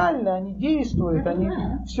абсолютно реальны, они действуют, они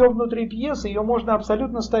все внутри пьесы, ее можно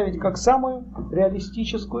абсолютно ставить как самую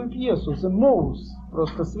реалистическую пьесу, the most,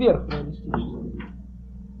 просто сверхреалистическую.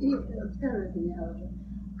 И второй генерал,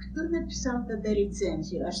 кто написал тогда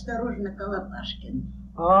рецензию «Осторожно, Колобашкин»?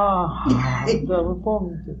 Да, вы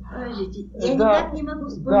помните. Подождите, я никак не могу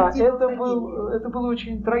вспомнить. Да, это была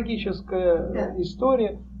очень трагическая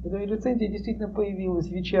история. Эта рецензия действительно появилась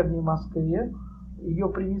в вечерней Москве. Ее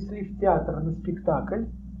принесли в театр на спектакль.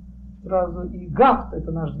 сразу и Гафт,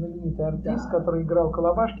 это наш знаменитый артист, который играл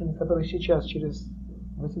Колобашкина, который сейчас через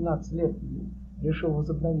 18 лет решил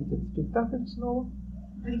возобновить этот спектакль снова.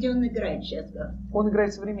 А где он играет сейчас, Гафт? Он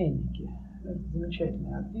играет «Современники». Это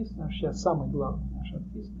замечательный артист, наш сейчас самый главный наш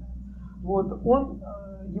артист. Вот,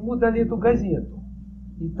 ему дали эту газету.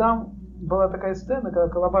 И там была такая сцена, когда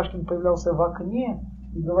Колобашкин появлялся в окне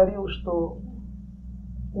и говорил, что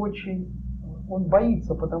он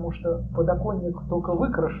боится, потому что подоконник только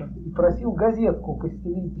выкрашен, и просил газетку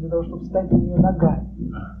постелить для того, чтобы встать на нее ногами.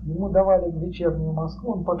 Ему давали вечернюю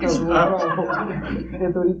Москву, он показывал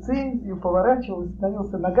эту рецензию, поворачивал,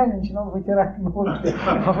 становился ногами, начинал вытирать ноги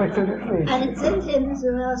об эту рецензию. А рецензия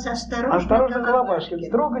называлась «Осторожно, Колобашкин».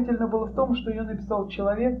 Трогательно было в том, что ее написал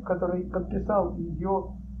человек, который подписал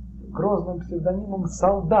ее грозным псевдонимом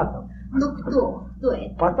 «Солдатом». Ну кто? Кто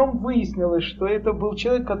это? Потом выяснилось, что это был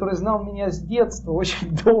человек, который знал меня с детства,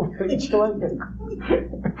 очень добрый человек.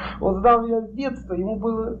 Он знал меня с детства, ему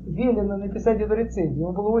было велено написать эту рецензию,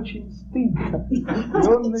 ему было очень стыдно. И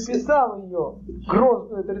он написал ее,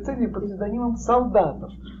 грозную эту рецензию, под псевдонимом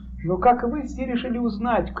 «Солдатов». Но, как и вы, все решили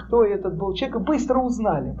узнать, кто этот был человек, и быстро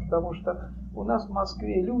узнали, потому что у нас в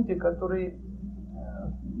Москве люди, которые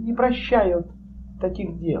не прощают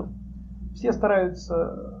таких дел. Все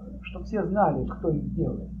стараются, чтобы все знали, кто их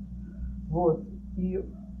делает. Вот. И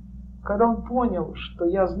когда он понял, что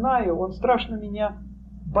я знаю, он страшно меня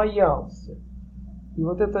боялся. И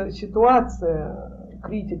вот эта ситуация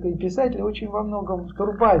критика и писателя очень во многом в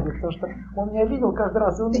турбазе, потому что он меня видел каждый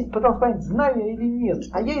раз, и он пытался понять, знаю я или нет.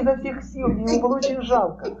 А я изо всех сил, мне его было очень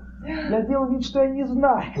жалко. Я делал вид, что я не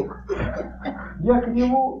знаю. Я к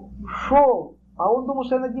нему шел, а он думал,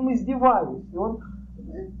 что я над ним издеваюсь. И он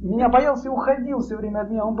меня боялся и уходил все время от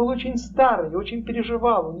меня. Он был очень старый, очень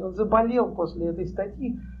переживал. Он заболел после этой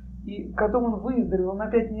статьи. И когда он выздоровел, он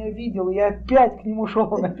опять меня видел, и я опять к нему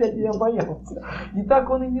шел, он опять меня боялся. И так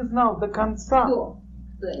он и не знал до конца. Кто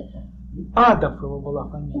это? Адов его была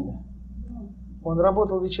фамилия. Он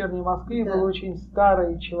работал в «Вечерней Москве», был очень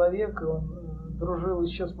старый человек, и он дружил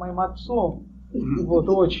еще с моим отцом. Вот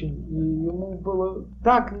очень. И ему было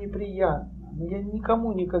так неприятно. Но я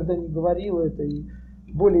никому никогда не говорил это. И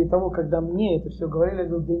более того, когда мне это все говорили, я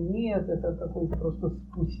говорю, да нет, это какой-то просто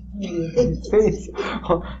спустили,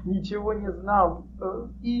 он ничего не знал.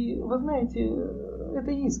 И вы знаете,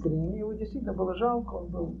 это искренне, мне его действительно было жалко, он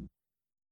был